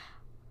 but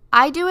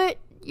I do it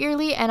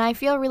yearly and I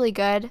feel really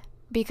good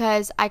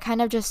because I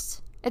kind of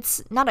just,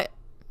 it's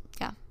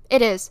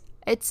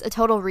a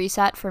total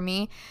reset for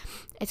me.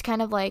 It's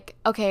kind of like,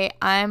 okay,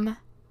 I'm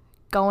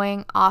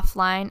going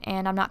offline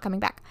and I'm not coming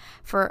back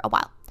for a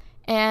while.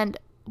 And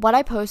what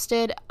I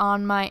posted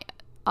on my,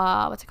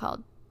 what's it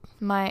called?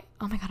 Oh my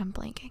God, I'm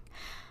blanking.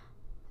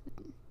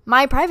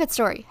 My private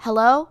story.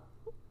 Hello?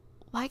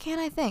 Why can't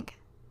I think?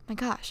 My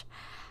gosh.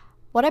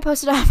 What I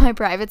posted on my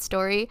private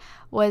story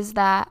was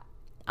that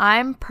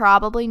I'm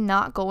probably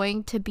not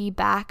going to be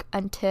back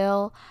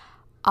until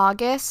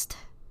August,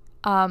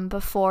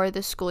 before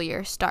the school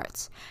year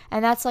starts.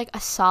 And that's like a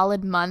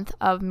solid month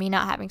of me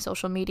not having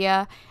social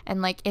media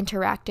and like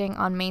interacting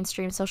on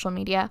mainstream social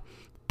media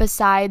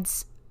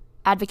besides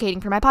advocating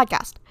for my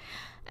podcast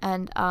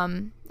and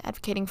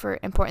advocating for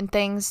important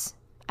things,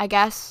 I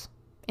guess,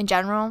 in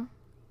general.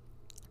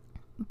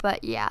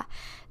 But yeah,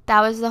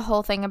 that was the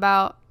whole thing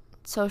about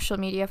social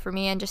media for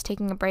me and just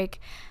taking a break.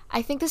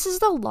 I think this is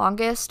the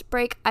longest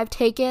break I've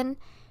taken,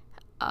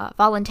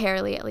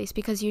 voluntarily at least,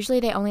 because usually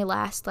they only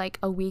last like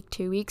a week,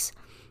 2 weeks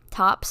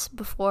tops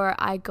before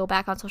I go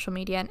back on social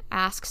media and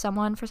ask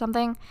someone for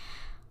something.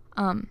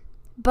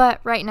 But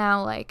right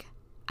now, like,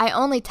 I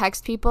only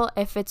text people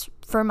if it's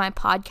for my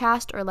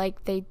podcast or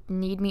like they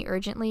need me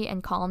urgently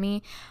and call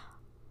me.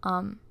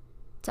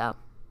 So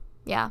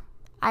yeah,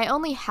 I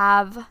only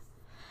have,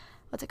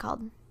 what's it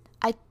called?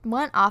 I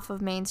went off of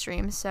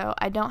mainstream, so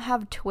I don't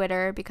have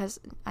Twitter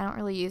because I don't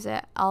really use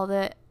it. All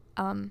the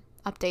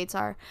updates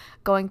are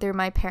going through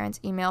my parents'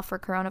 email for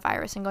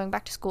coronavirus and going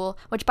back to school,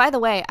 which, by the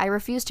way, I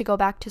refuse to go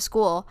back to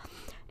school.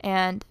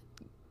 And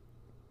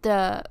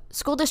the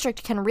school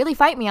district can really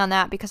fight me on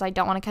that because I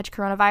don't want to catch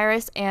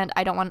coronavirus and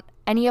I don't want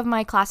any of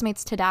my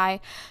classmates to die.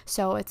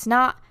 So it's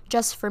not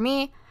just for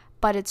me,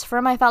 but it's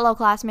for my fellow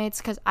classmates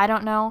because I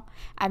don't know.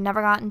 I've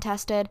never gotten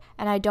tested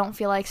and I don't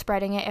feel like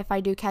spreading it if I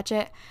do catch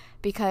it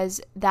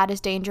because that is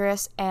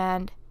dangerous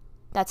and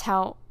that's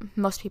how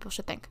most people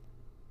should think.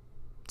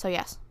 So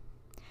yes.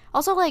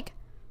 Also, like,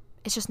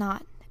 it's just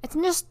not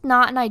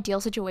an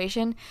ideal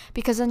situation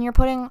because then you're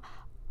putting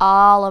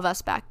all of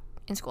us back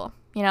in school,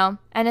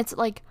 and it's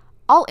like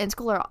all in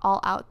school or all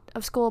out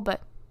of school,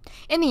 but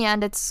in the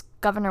end it's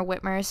Governor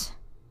Whitmer's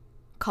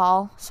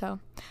call, so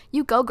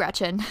you go,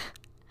 Gretchen.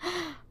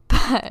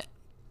 But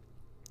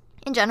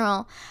in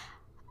general,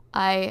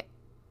 I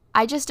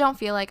just don't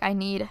feel like I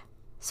need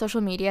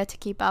social media to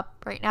keep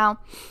up right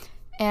now,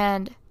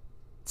 and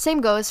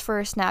same goes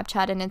for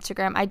Snapchat and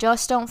Instagram. I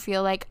just don't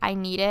feel like I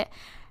need it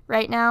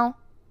right now,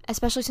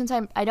 especially since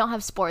I don't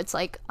have sports.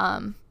 Like,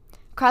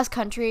 cross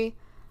country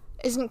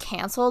isn't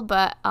canceled,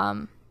 but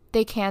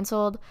they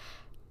canceled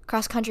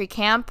cross country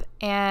camp,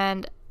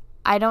 and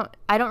I don't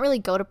really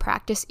go to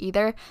practice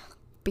either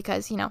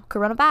because,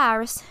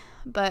 coronavirus.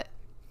 But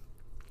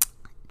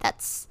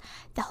that's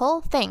the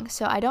whole thing.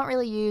 So I don't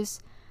really use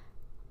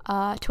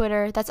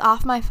Twitter. That's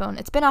off my phone.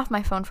 It's been off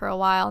my phone for a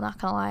while, not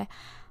gonna lie.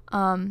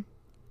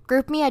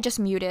 GroupMe I just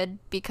muted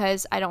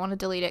because I don't want to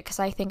delete it because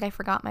I think I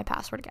forgot my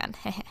password again.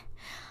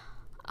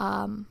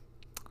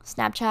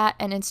 Snapchat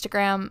and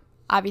Instagram,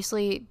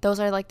 obviously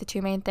those are like the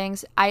two main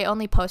things. I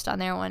only post on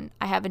there when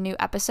I have a new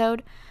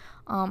episode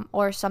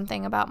or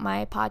something about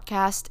my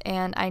podcast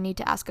and I need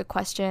to ask a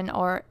question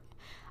or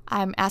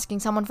I'm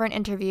asking someone for an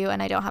interview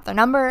and I don't have their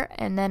number,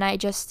 and then I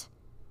just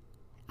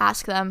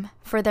ask them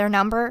for their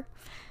number.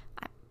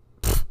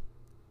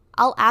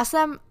 I'll ask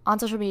them on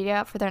social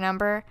media for their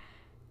number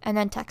and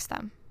then text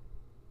them.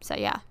 So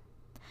yeah,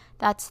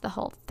 that's the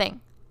whole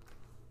thing.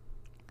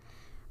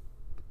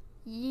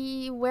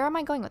 Where am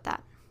I going with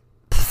that?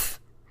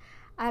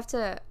 I have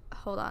to,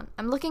 hold on.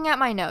 I'm looking at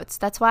my notes.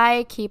 That's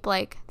why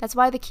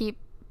the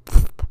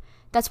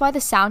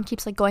sound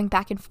keeps like going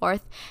back and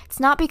forth. It's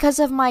not because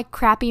of my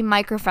crappy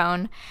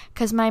microphone,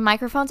 because my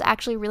microphone's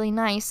actually really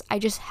nice. I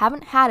just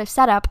haven't had a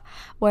setup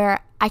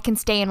where I can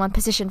stay in one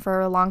position for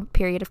a long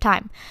period of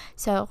time.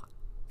 So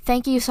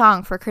thank you,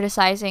 Song, for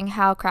criticizing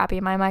how crappy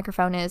my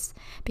microphone is,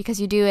 because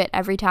you do it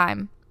every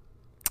time.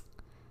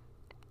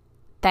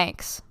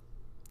 Thanks.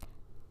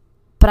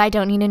 But I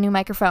don't need a new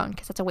microphone,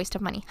 because that's a waste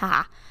of money.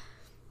 Haha.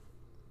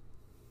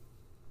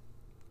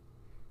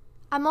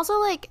 I'm also,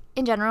 like,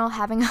 in general,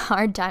 having a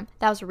hard time.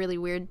 That was a really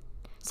weird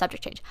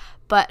subject change.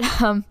 But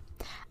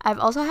I've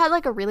also had,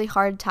 like, a really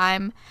hard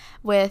time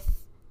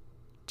with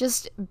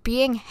just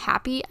being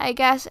happy, I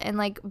guess, and,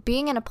 like,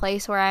 being in a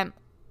place where I'm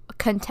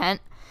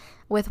content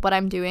with what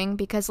I'm doing,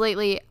 because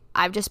lately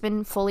I've just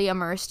been fully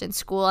immersed in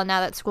school, and now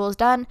that school is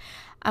done,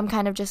 I'm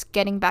kind of just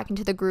getting back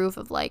into the groove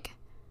of, like,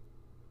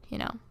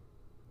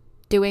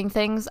 doing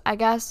things, I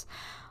guess.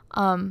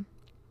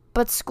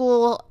 But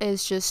school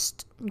is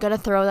just gonna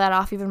throw that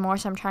off even more,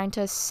 so I'm trying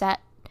to set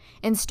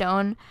in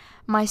stone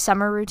my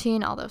summer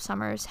routine, although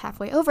summer is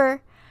halfway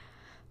over.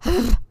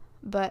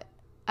 But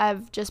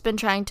I've just been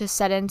trying to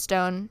set in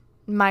stone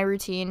my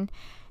routine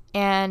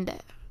and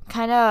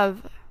kind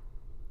of,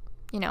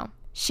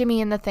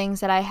 shimmy in the things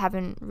that I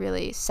haven't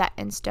really set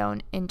in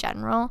stone in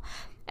general.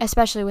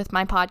 especially with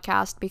my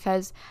podcast,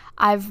 because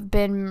I've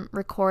been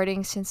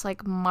recording since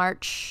like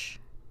March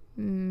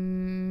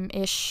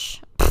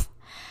ish,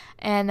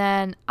 and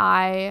then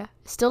I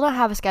still don't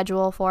have a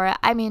schedule for it.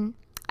 I mean,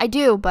 I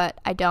do, but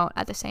I don't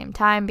at the same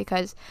time,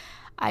 because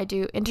I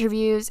do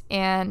interviews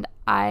and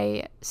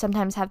I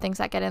sometimes have things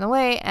that get in the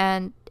way.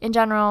 And in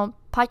general,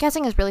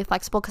 podcasting is really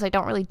flexible because I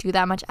don't really do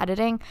that much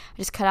editing. I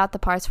just cut out the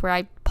parts where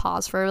I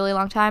pause for a really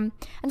long time.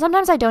 And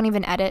sometimes I don't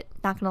even edit,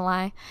 not gonna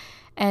lie.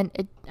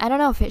 And I don't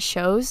know if it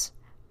shows,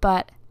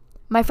 but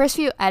my first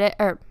few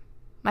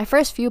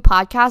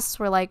podcasts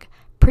were like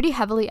pretty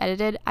heavily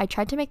edited. I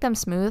tried to make them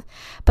smooth,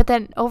 but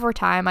then over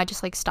time I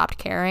just like stopped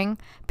caring,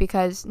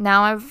 because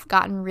now I've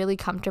gotten really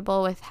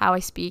comfortable with how I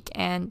speak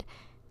and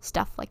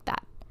stuff like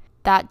that.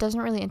 That doesn't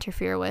really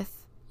interfere with,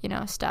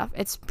 stuff.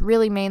 It's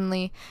really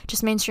mainly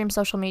just mainstream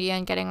social media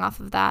and getting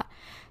off of that.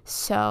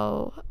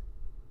 So,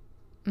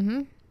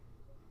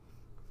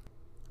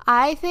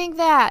 I think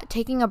that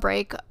taking a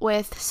break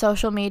with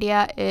social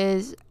media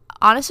is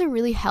honestly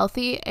really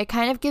healthy. It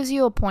kind of gives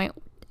you a point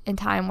in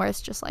time where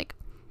it's just like,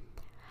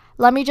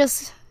 let me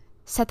just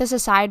set this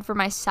aside for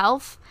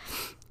myself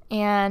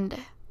and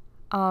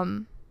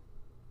kind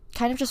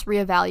of just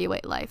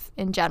reevaluate life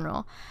in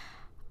general.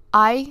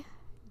 I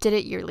did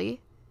it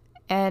yearly,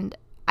 and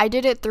I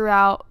did it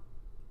throughout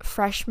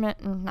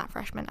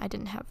I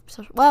didn't have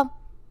social, well,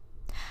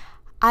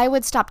 I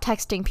would stop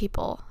texting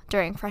people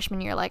during freshman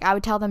year. Like, I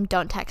would tell them,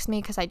 don't text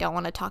me because I don't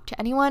want to talk to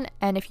anyone,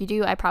 and if you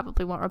do, I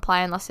probably won't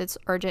reply unless it's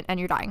urgent and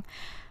you're dying.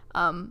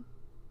 That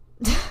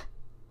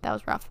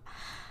was rough.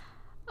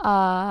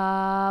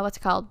 What's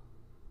it called?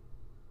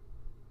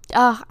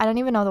 I don't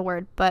even know the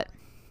word, but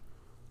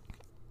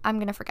I'm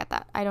gonna forget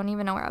that. I don't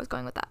even know where I was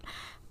going with that.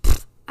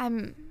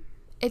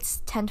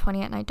 It's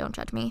 10:20 at night, don't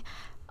judge me.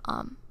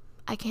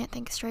 I can't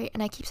think straight,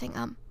 and I keep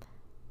saying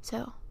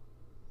so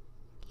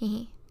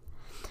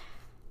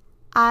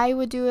I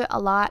would do it a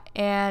lot,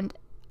 and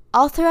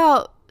all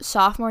throughout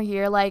sophomore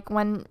year, like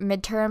when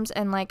midterms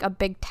and like a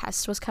big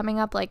test was coming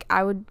up, like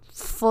I would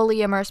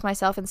fully immerse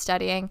myself in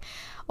studying.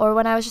 Or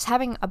when I was just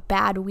having a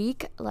bad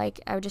week, like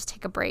I would just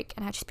take a break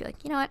and I'd just be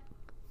like, you know what,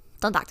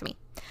 don't talk to me.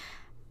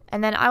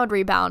 And then I would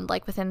rebound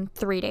like within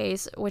 3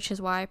 days, which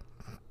is why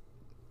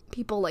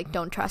people like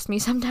don't trust me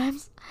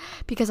sometimes,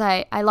 because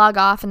I log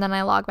off and then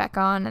I log back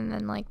on and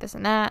then like this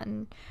and that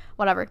and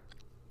whatever.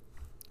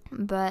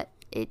 But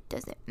it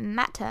doesn't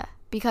matter,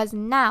 because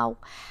now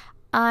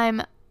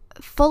I'm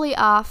fully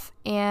off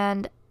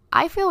and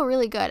I feel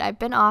really good. I've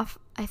been off,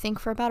 I think,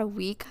 for about a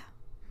week,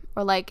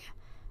 or like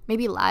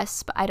maybe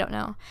less, but I don't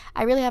know.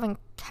 I really haven't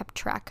kept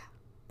track.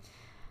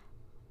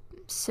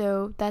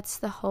 So that's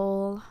the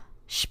whole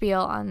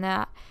spiel on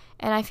that.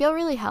 And I feel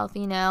really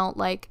healthy now.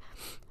 Like,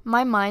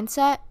 my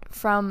mindset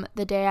from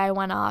the day I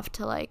went off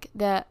to like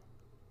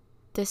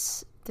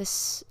this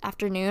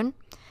afternoon,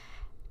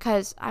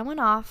 because I went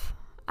off,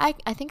 I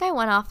think I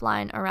went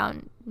offline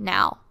around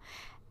now.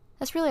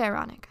 That's really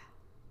ironic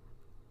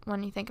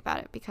when you think about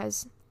it,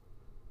 because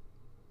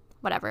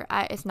whatever,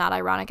 it's not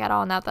ironic at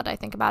all now that I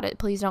think about it.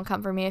 Please don't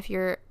come for me if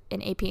you're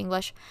in AP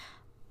English.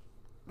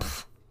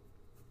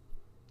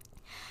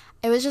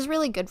 It was just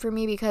really good for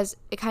me because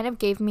it kind of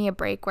gave me a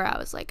break where I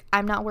was like,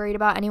 I'm not worried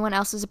about anyone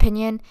else's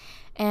opinion,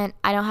 and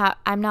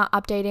I'm not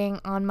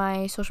updating on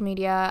my social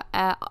media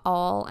at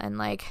all, and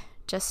like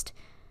just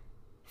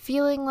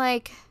feeling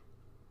like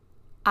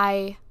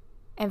I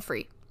am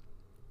free.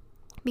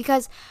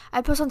 Because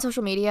I post on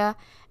social media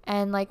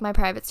and like my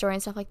private story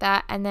and stuff like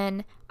that, and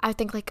then I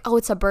think like, oh,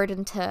 it's a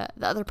burden to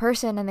the other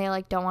person and they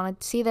like don't want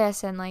to see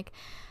this, and like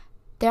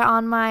they're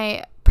on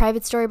my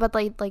private story but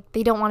like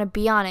they don't want to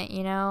be on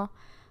it,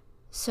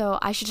 so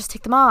I should just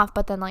take them off.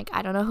 But then like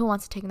I don't know who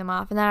wants to take them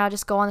off, and then I'll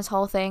just go on this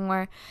whole thing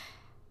where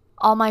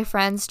all my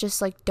friends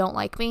just like don't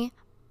like me,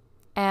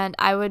 and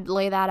I would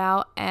lay that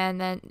out, and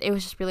then it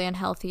was just really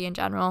unhealthy in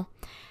general.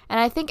 And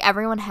I think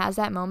everyone has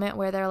that moment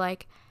where they're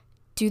like,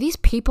 do these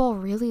people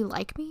really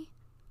like me?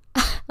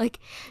 Like,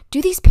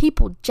 do these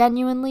people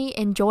genuinely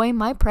enjoy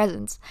my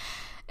presence?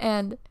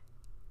 And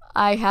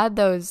I had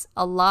those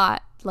a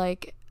lot.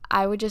 Like,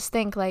 I would just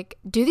think, like,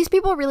 do these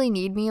people really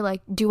need me?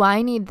 Like, do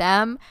I need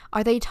them?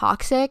 Are they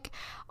toxic?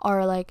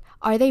 Or, like,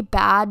 are they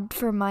bad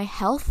for my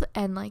health?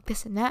 And, like,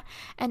 this and that.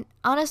 And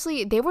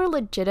honestly, they were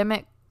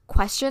legitimate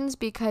questions,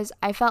 because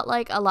I felt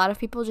like a lot of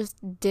people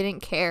just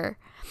didn't care.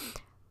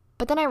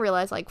 But then I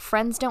realized, like,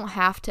 friends don't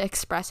have to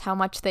express how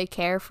much they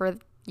care for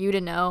you to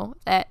know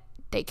that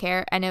they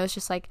care. And it was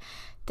just, like,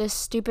 this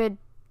stupid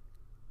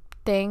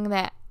thing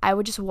that I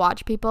would just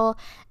watch people,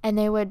 and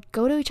they would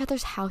go to each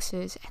other's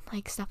houses and,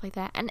 like, stuff like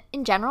that. And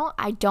in general,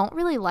 I don't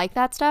really like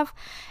that stuff.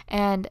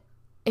 And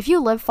if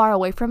you live far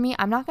away from me,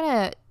 I'm not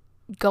gonna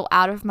go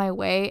out of my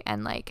way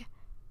and, like,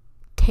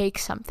 take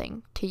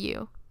something to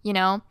you,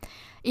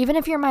 Even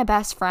if you're my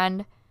best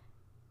friend,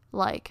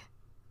 like,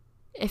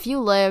 if you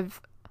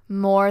live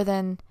more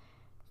than,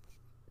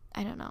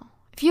 I don't know,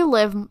 if you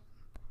live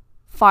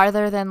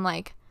farther than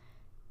like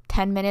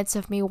 10 minutes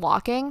of me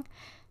walking,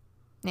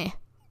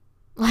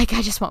 like,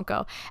 I just won't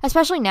go.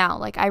 Especially now,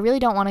 like, I really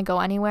don't want to go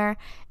anywhere.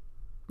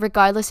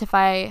 regardless if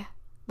I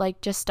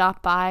like just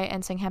stop by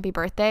and sing happy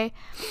birthday,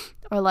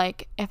 or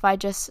like if I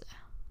just,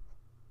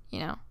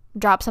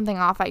 drop something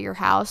off at your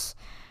house,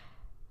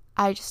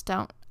 I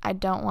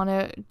don't want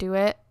to do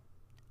it.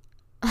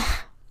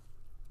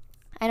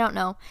 I don't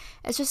know.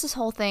 It's just this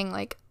whole thing.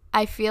 Like,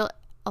 I feel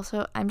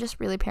also, I'm just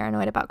really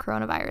paranoid about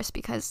coronavirus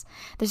because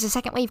there's a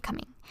second wave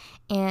coming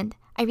and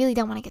I really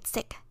don't want to get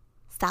sick.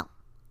 So,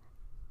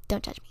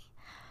 don't judge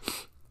me.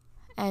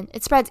 And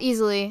it spreads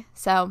easily,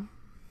 so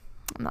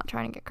I'm not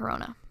trying to get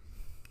corona.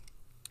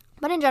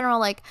 But in general,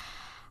 like,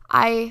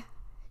 I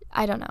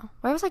don't know.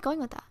 Where was I going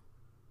with that?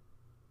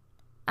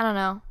 I don't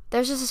know.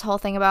 There's just this whole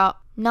thing about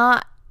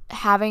not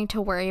having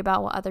to worry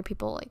about what other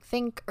people like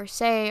think or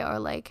say, or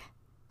like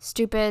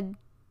stupid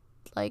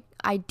like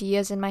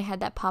ideas in my head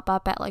that pop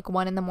up at like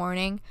 1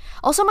 a.m.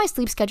 Also, my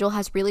sleep schedule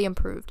has really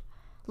improved.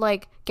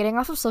 Like, getting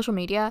off of social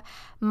media,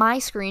 my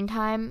screen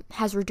time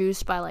has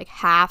reduced by like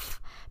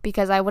half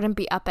because I wouldn't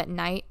be up at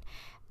night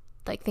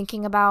like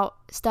thinking about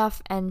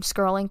stuff and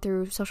scrolling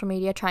through social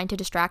media trying to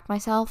distract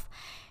myself.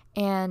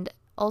 And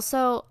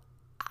also,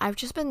 I've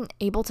just been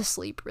able to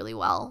sleep really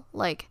well.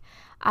 Like,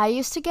 I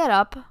used to get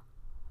up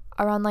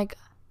around like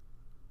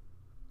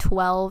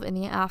 12 in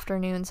the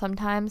afternoon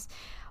sometimes,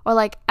 or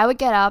like I would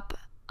get up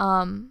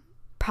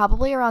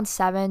probably around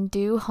 7,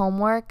 do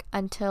homework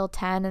until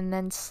 10, and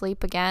then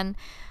sleep again,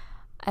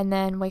 and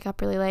then wake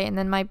up really late, and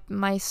then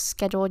my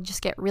schedule would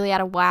just get really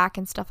out of whack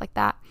and stuff like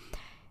that.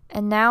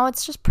 And now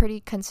it's just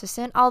pretty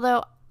consistent,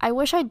 although I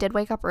wish I did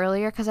wake up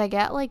earlier because I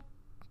get like,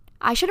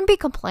 I shouldn't be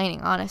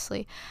complaining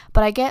honestly,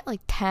 but I get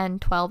like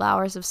 10-12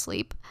 hours of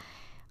sleep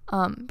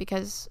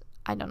because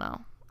I don't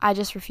know, I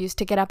just refuse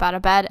to get up out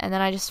of bed and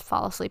then I just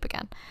fall asleep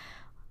again.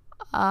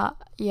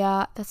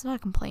 Yeah, that's not a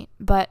complaint,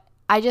 but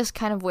I just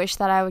kind of wish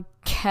that I would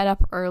get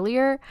up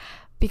earlier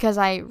because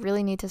I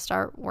really need to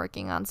start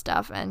working on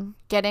stuff and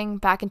getting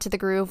back into the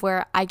groove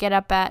where I get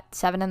up at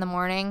 7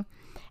 a.m.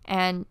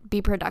 and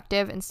be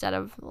productive instead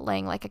of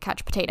laying like a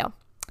couch potato.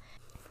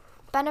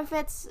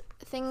 Benefits,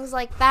 things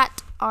like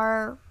that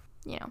are,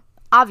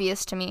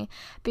 obvious to me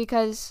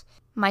because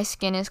my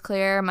skin is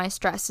clear, my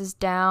stress is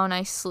down,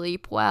 I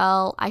sleep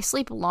well, I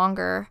sleep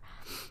longer.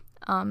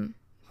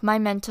 My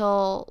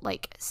mental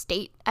like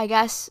state, I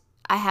guess,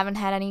 I haven't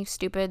had any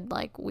stupid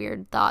like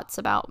weird thoughts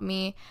about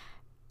me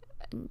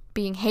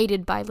being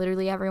hated by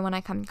literally everyone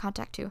I come in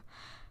contact to,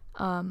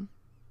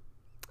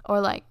 or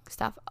like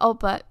stuff. Oh,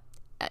 but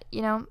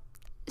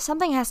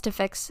something has to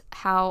fix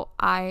how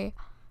I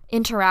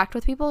interact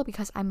with people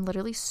because I'm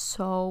literally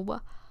so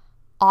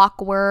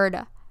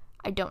awkward.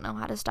 I don't know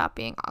how to stop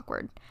being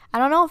awkward. I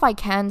don't know if I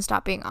can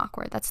stop being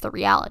awkward. That's the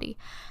reality.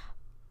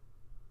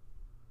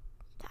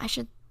 I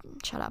should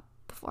shut up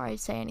before I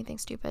say anything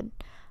stupid.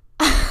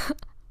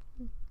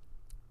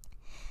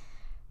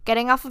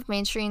 Getting off of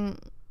mainstream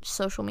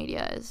social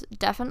media is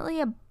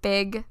definitely a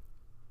big,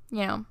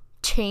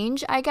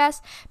 change, I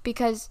guess,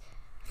 because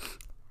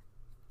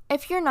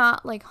if you're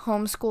not like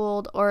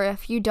homeschooled or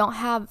if you don't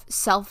have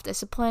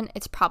self-discipline,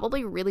 it's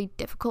probably really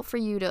difficult for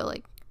you to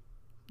like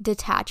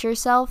detach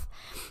yourself.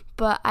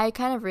 But I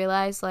kind of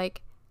realized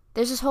like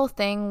there's this whole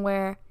thing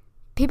where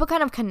people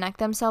kind of connect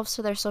themselves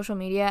to their social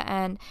media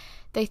and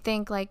they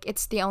think like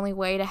it's the only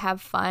way to have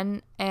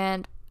fun.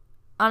 And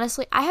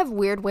honestly, I have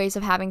weird ways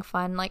of having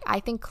fun. Like, I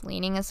think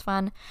cleaning is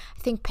fun. I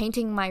think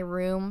painting my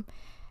room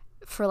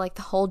for like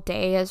the whole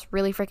day is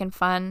really freaking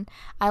fun.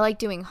 I like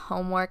doing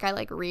homework. I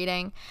like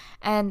reading.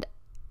 And,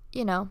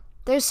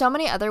 there's so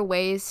many other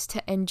ways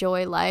to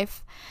enjoy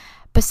life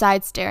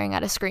besides staring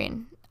at a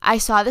screen. I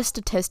saw this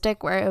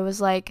statistic where it was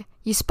like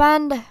you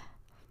spend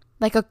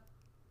like a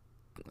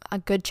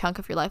good chunk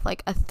of your life,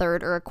 like a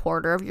third or a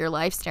quarter of your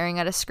life staring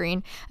at a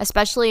screen,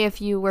 especially if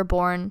you were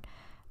born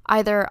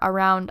either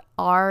around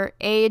our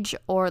age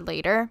or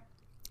later.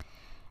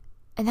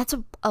 And that's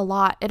a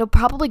lot. It'll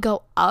probably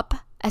go up,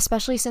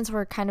 especially since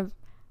we're kind of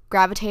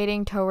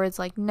gravitating towards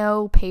like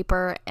no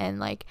paper and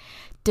like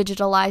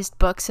digitalized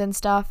books and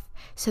stuff.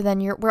 So then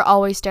we're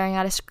always staring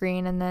at a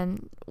screen, and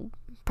then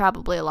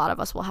probably a lot of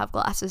us will have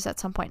glasses at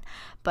some point.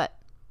 But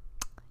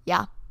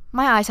yeah,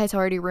 my eyesight's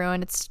already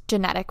ruined. It's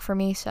genetic for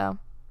me, so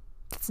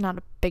it's not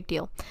a big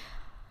deal.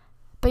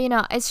 But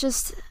it's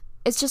just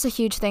a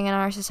huge thing in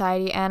our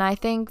society, and I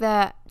think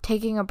that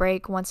taking a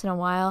break once in a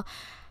while,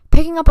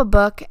 picking up a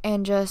book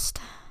and just,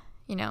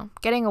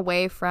 getting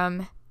away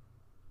from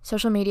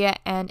social media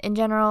and in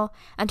general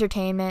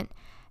entertainment,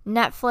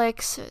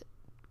 Netflix,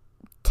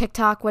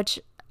 TikTok, which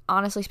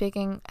honestly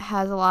speaking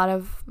has a lot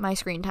of my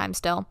screen time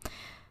still,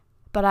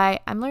 but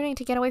I'm learning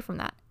to get away from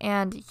that.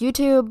 And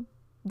YouTube,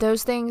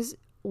 those things,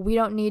 we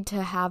don't need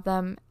to have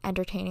them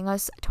entertaining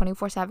us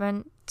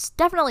 24/7. It's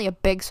definitely a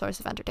big source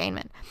of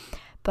entertainment,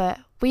 but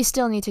we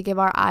still need to give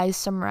our eyes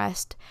some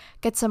rest,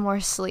 get some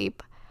more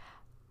sleep,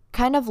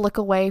 kind of look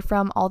away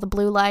from all the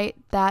blue light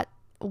that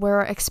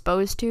we're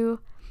exposed to,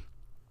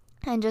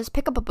 and just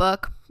pick up a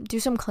book, do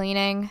some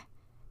cleaning,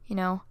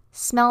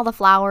 smell the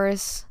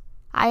flowers.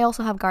 I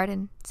also have a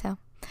garden, so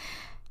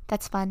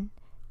that's fun.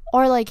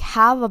 or like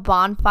have a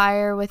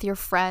bonfire with your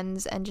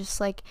friends and just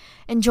like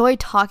enjoy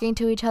talking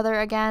to each other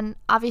again.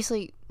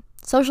 Obviously,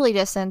 socially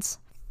distance.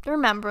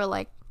 Remember,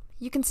 like,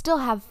 you can still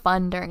have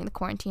fun during the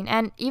quarantine,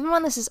 and even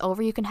when this is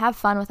over, you can have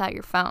fun without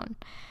your phone,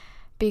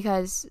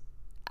 because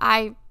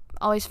I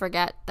always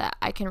forget that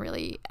I can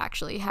really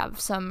actually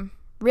have some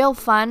real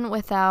fun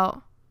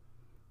without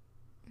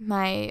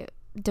my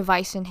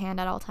device in hand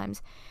at all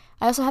times.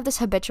 I also have this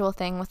habitual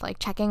thing with like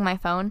checking my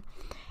phone,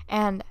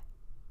 and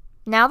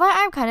now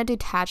that I've kind of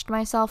detached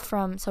myself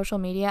from social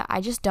media, I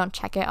just don't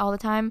check it all the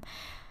time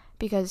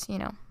because,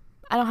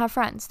 I don't have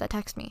friends that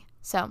text me.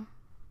 So,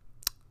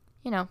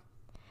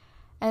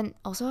 and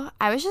also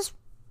I was just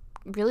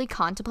really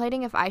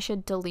contemplating if I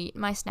should delete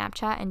my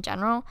Snapchat in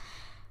general.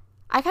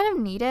 I kind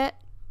of need it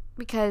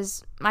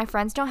because my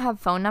friends don't have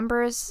phone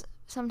numbers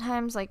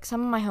sometimes. Like,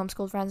 some of my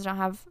homeschool friends don't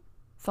have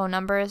phone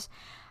numbers.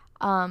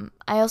 I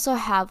also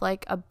have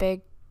like a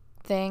big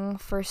thing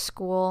for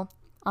school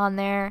on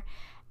there,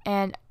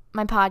 and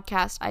my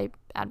podcast I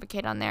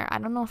advocate on there. I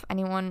don't know if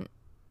anyone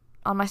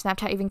on my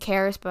Snapchat even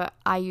cares, but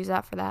I use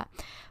that for that.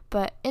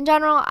 But in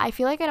general, I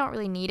feel like I don't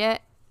really need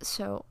it,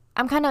 so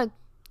I'm kind of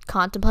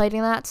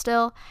contemplating that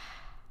still.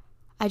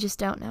 I just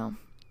don't know.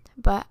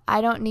 But I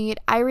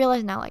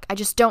realize now, like, I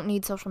just don't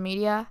need social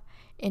media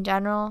in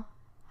general.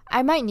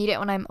 I might need it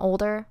when I'm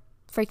older,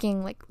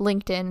 freaking like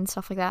LinkedIn and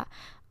stuff like that.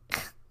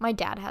 My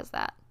dad has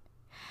that.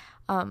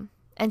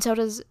 And so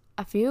does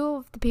a few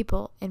of the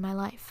people in my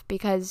life,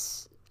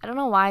 because I don't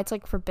know why, it's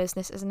like for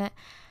business, isn't it?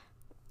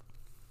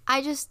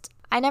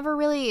 I never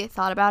really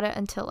thought about it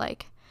until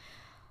like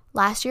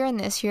last year and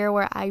this year,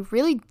 where I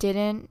really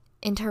didn't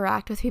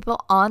interact with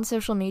people on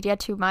social media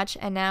too much,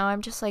 and now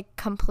I'm just like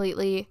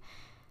completely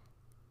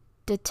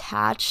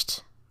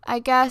detached, I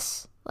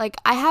guess. Like,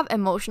 I have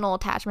emotional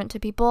attachment to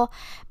people,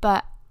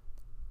 but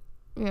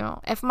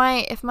if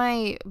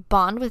my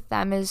bond with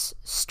them is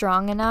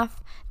strong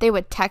enough, they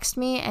would text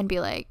me and be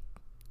like,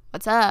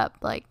 what's up?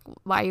 Like,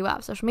 why are you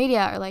off social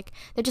media? Or like,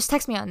 they just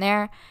text me on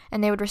there,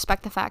 and they would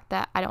respect the fact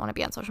that I don't want to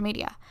be on social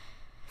media.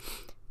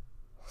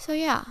 So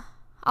yeah,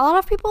 a lot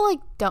of people like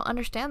don't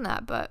understand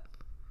that, but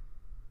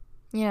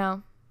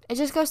it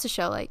just goes to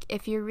show, like,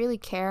 if you really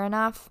care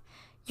enough,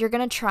 you're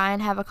gonna try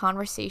and have a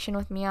conversation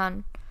with me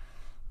on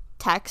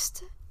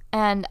text.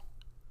 And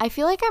I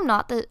feel like I'm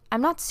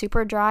not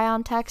super dry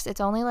on text.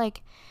 It's only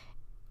like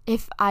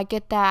if I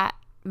get that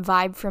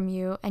vibe from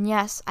you, and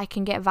yes, I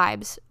can get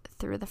vibes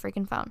through the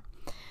freaking phone.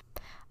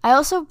 I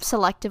also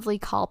selectively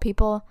call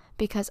people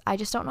because I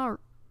just don't know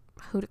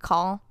who to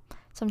call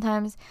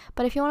sometimes.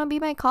 But if you want to be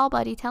my call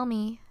buddy, tell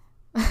me.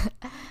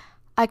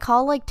 I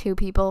call like 2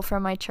 people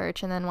from my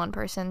church and then 1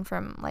 person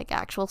from like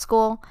actual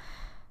school.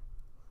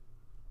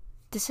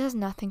 This has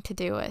nothing to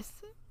do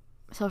with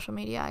social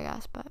media, I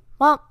guess, but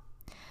well,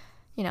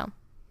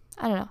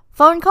 I don't know.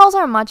 Phone calls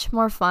are much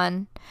more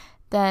fun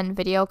than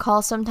video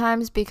calls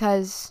sometimes,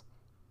 because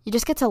you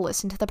just get to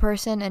listen to the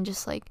person, and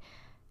just like,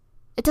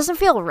 it doesn't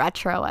feel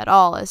retro at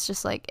all. It's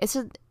just like, it's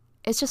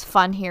just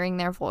fun hearing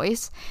their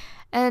voice.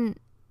 And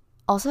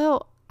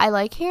also, I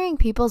like hearing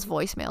people's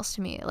voicemails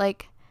to me.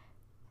 Like,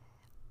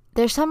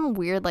 there's some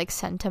weird like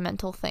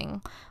sentimental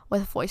thing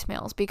with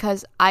voicemails,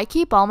 because I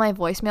keep all my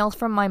voicemails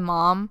from my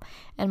mom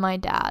and my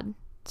dad,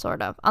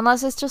 sort of,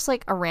 unless it's just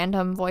like a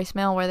random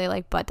voicemail where they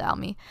like butt dial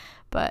me.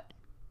 But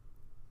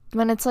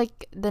when it's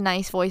like the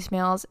nice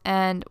voicemails,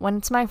 and when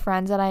it's my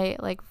friends that I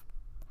like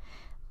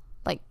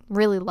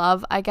really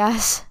love, I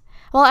guess.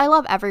 Well, I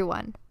love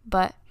everyone,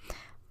 but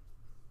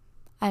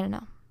I don't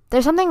know.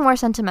 There's something more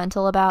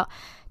sentimental about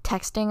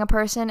texting a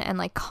person and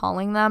like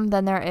calling them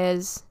than there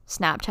is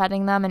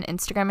Snapchatting them and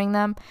Instagramming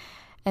them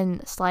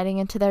and sliding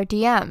into their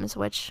DMs,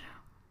 which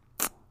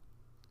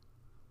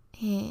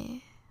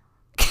I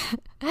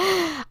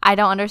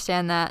don't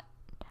understand that.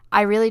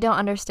 I really don't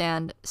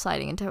understand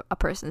sliding into a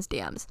person's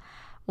DMs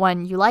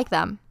when you like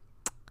them,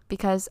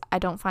 because I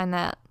don't find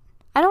that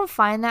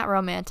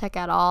romantic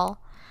at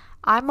all.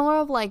 I'm more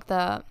of like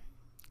the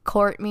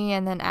court me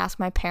and then ask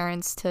my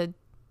parents to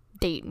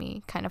date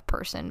me kind of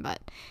person, but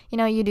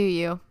you do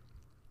you.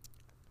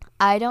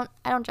 I don't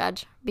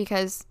judge,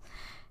 because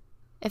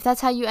if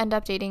that's how you end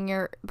up dating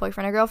your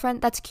boyfriend or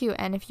girlfriend, that's cute,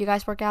 and if you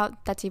guys work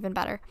out, that's even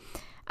better.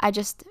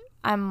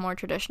 I'm more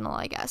traditional,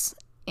 I guess.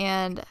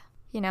 And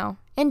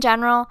in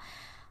general,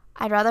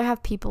 I'd rather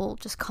have people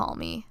just call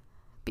me,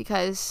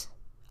 because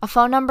a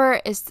phone number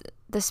is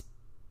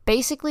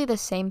basically the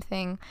same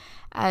thing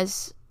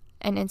as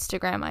an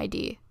Instagram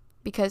ID,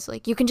 because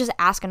like you can just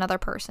ask another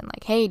person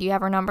like, hey, do you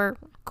have her number?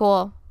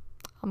 Cool,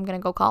 I'm gonna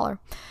go call her.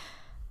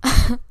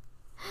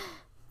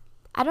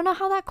 I don't know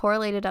how that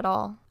correlated at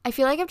all. I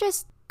feel like I've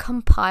just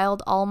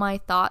compiled all my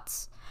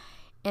thoughts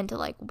into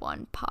like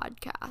one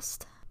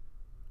podcast.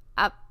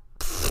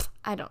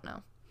 I don't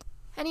know.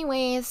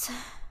 Anyways,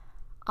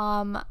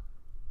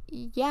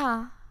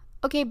 yeah.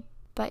 Okay,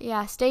 but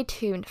yeah, stay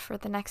tuned for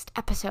the next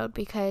episode,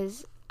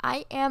 because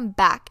I am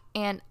back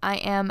and I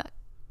am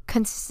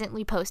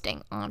consistently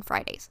posting on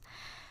Fridays.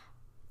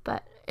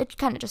 But it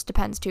kind of just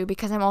depends too,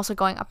 because I'm also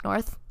going up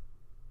north.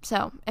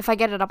 So if I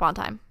get it up on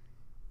time,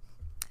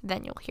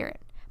 then you'll hear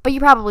it. But you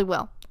probably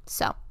will.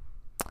 So,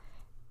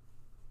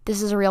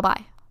 this is a real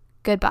bye.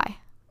 Goodbye.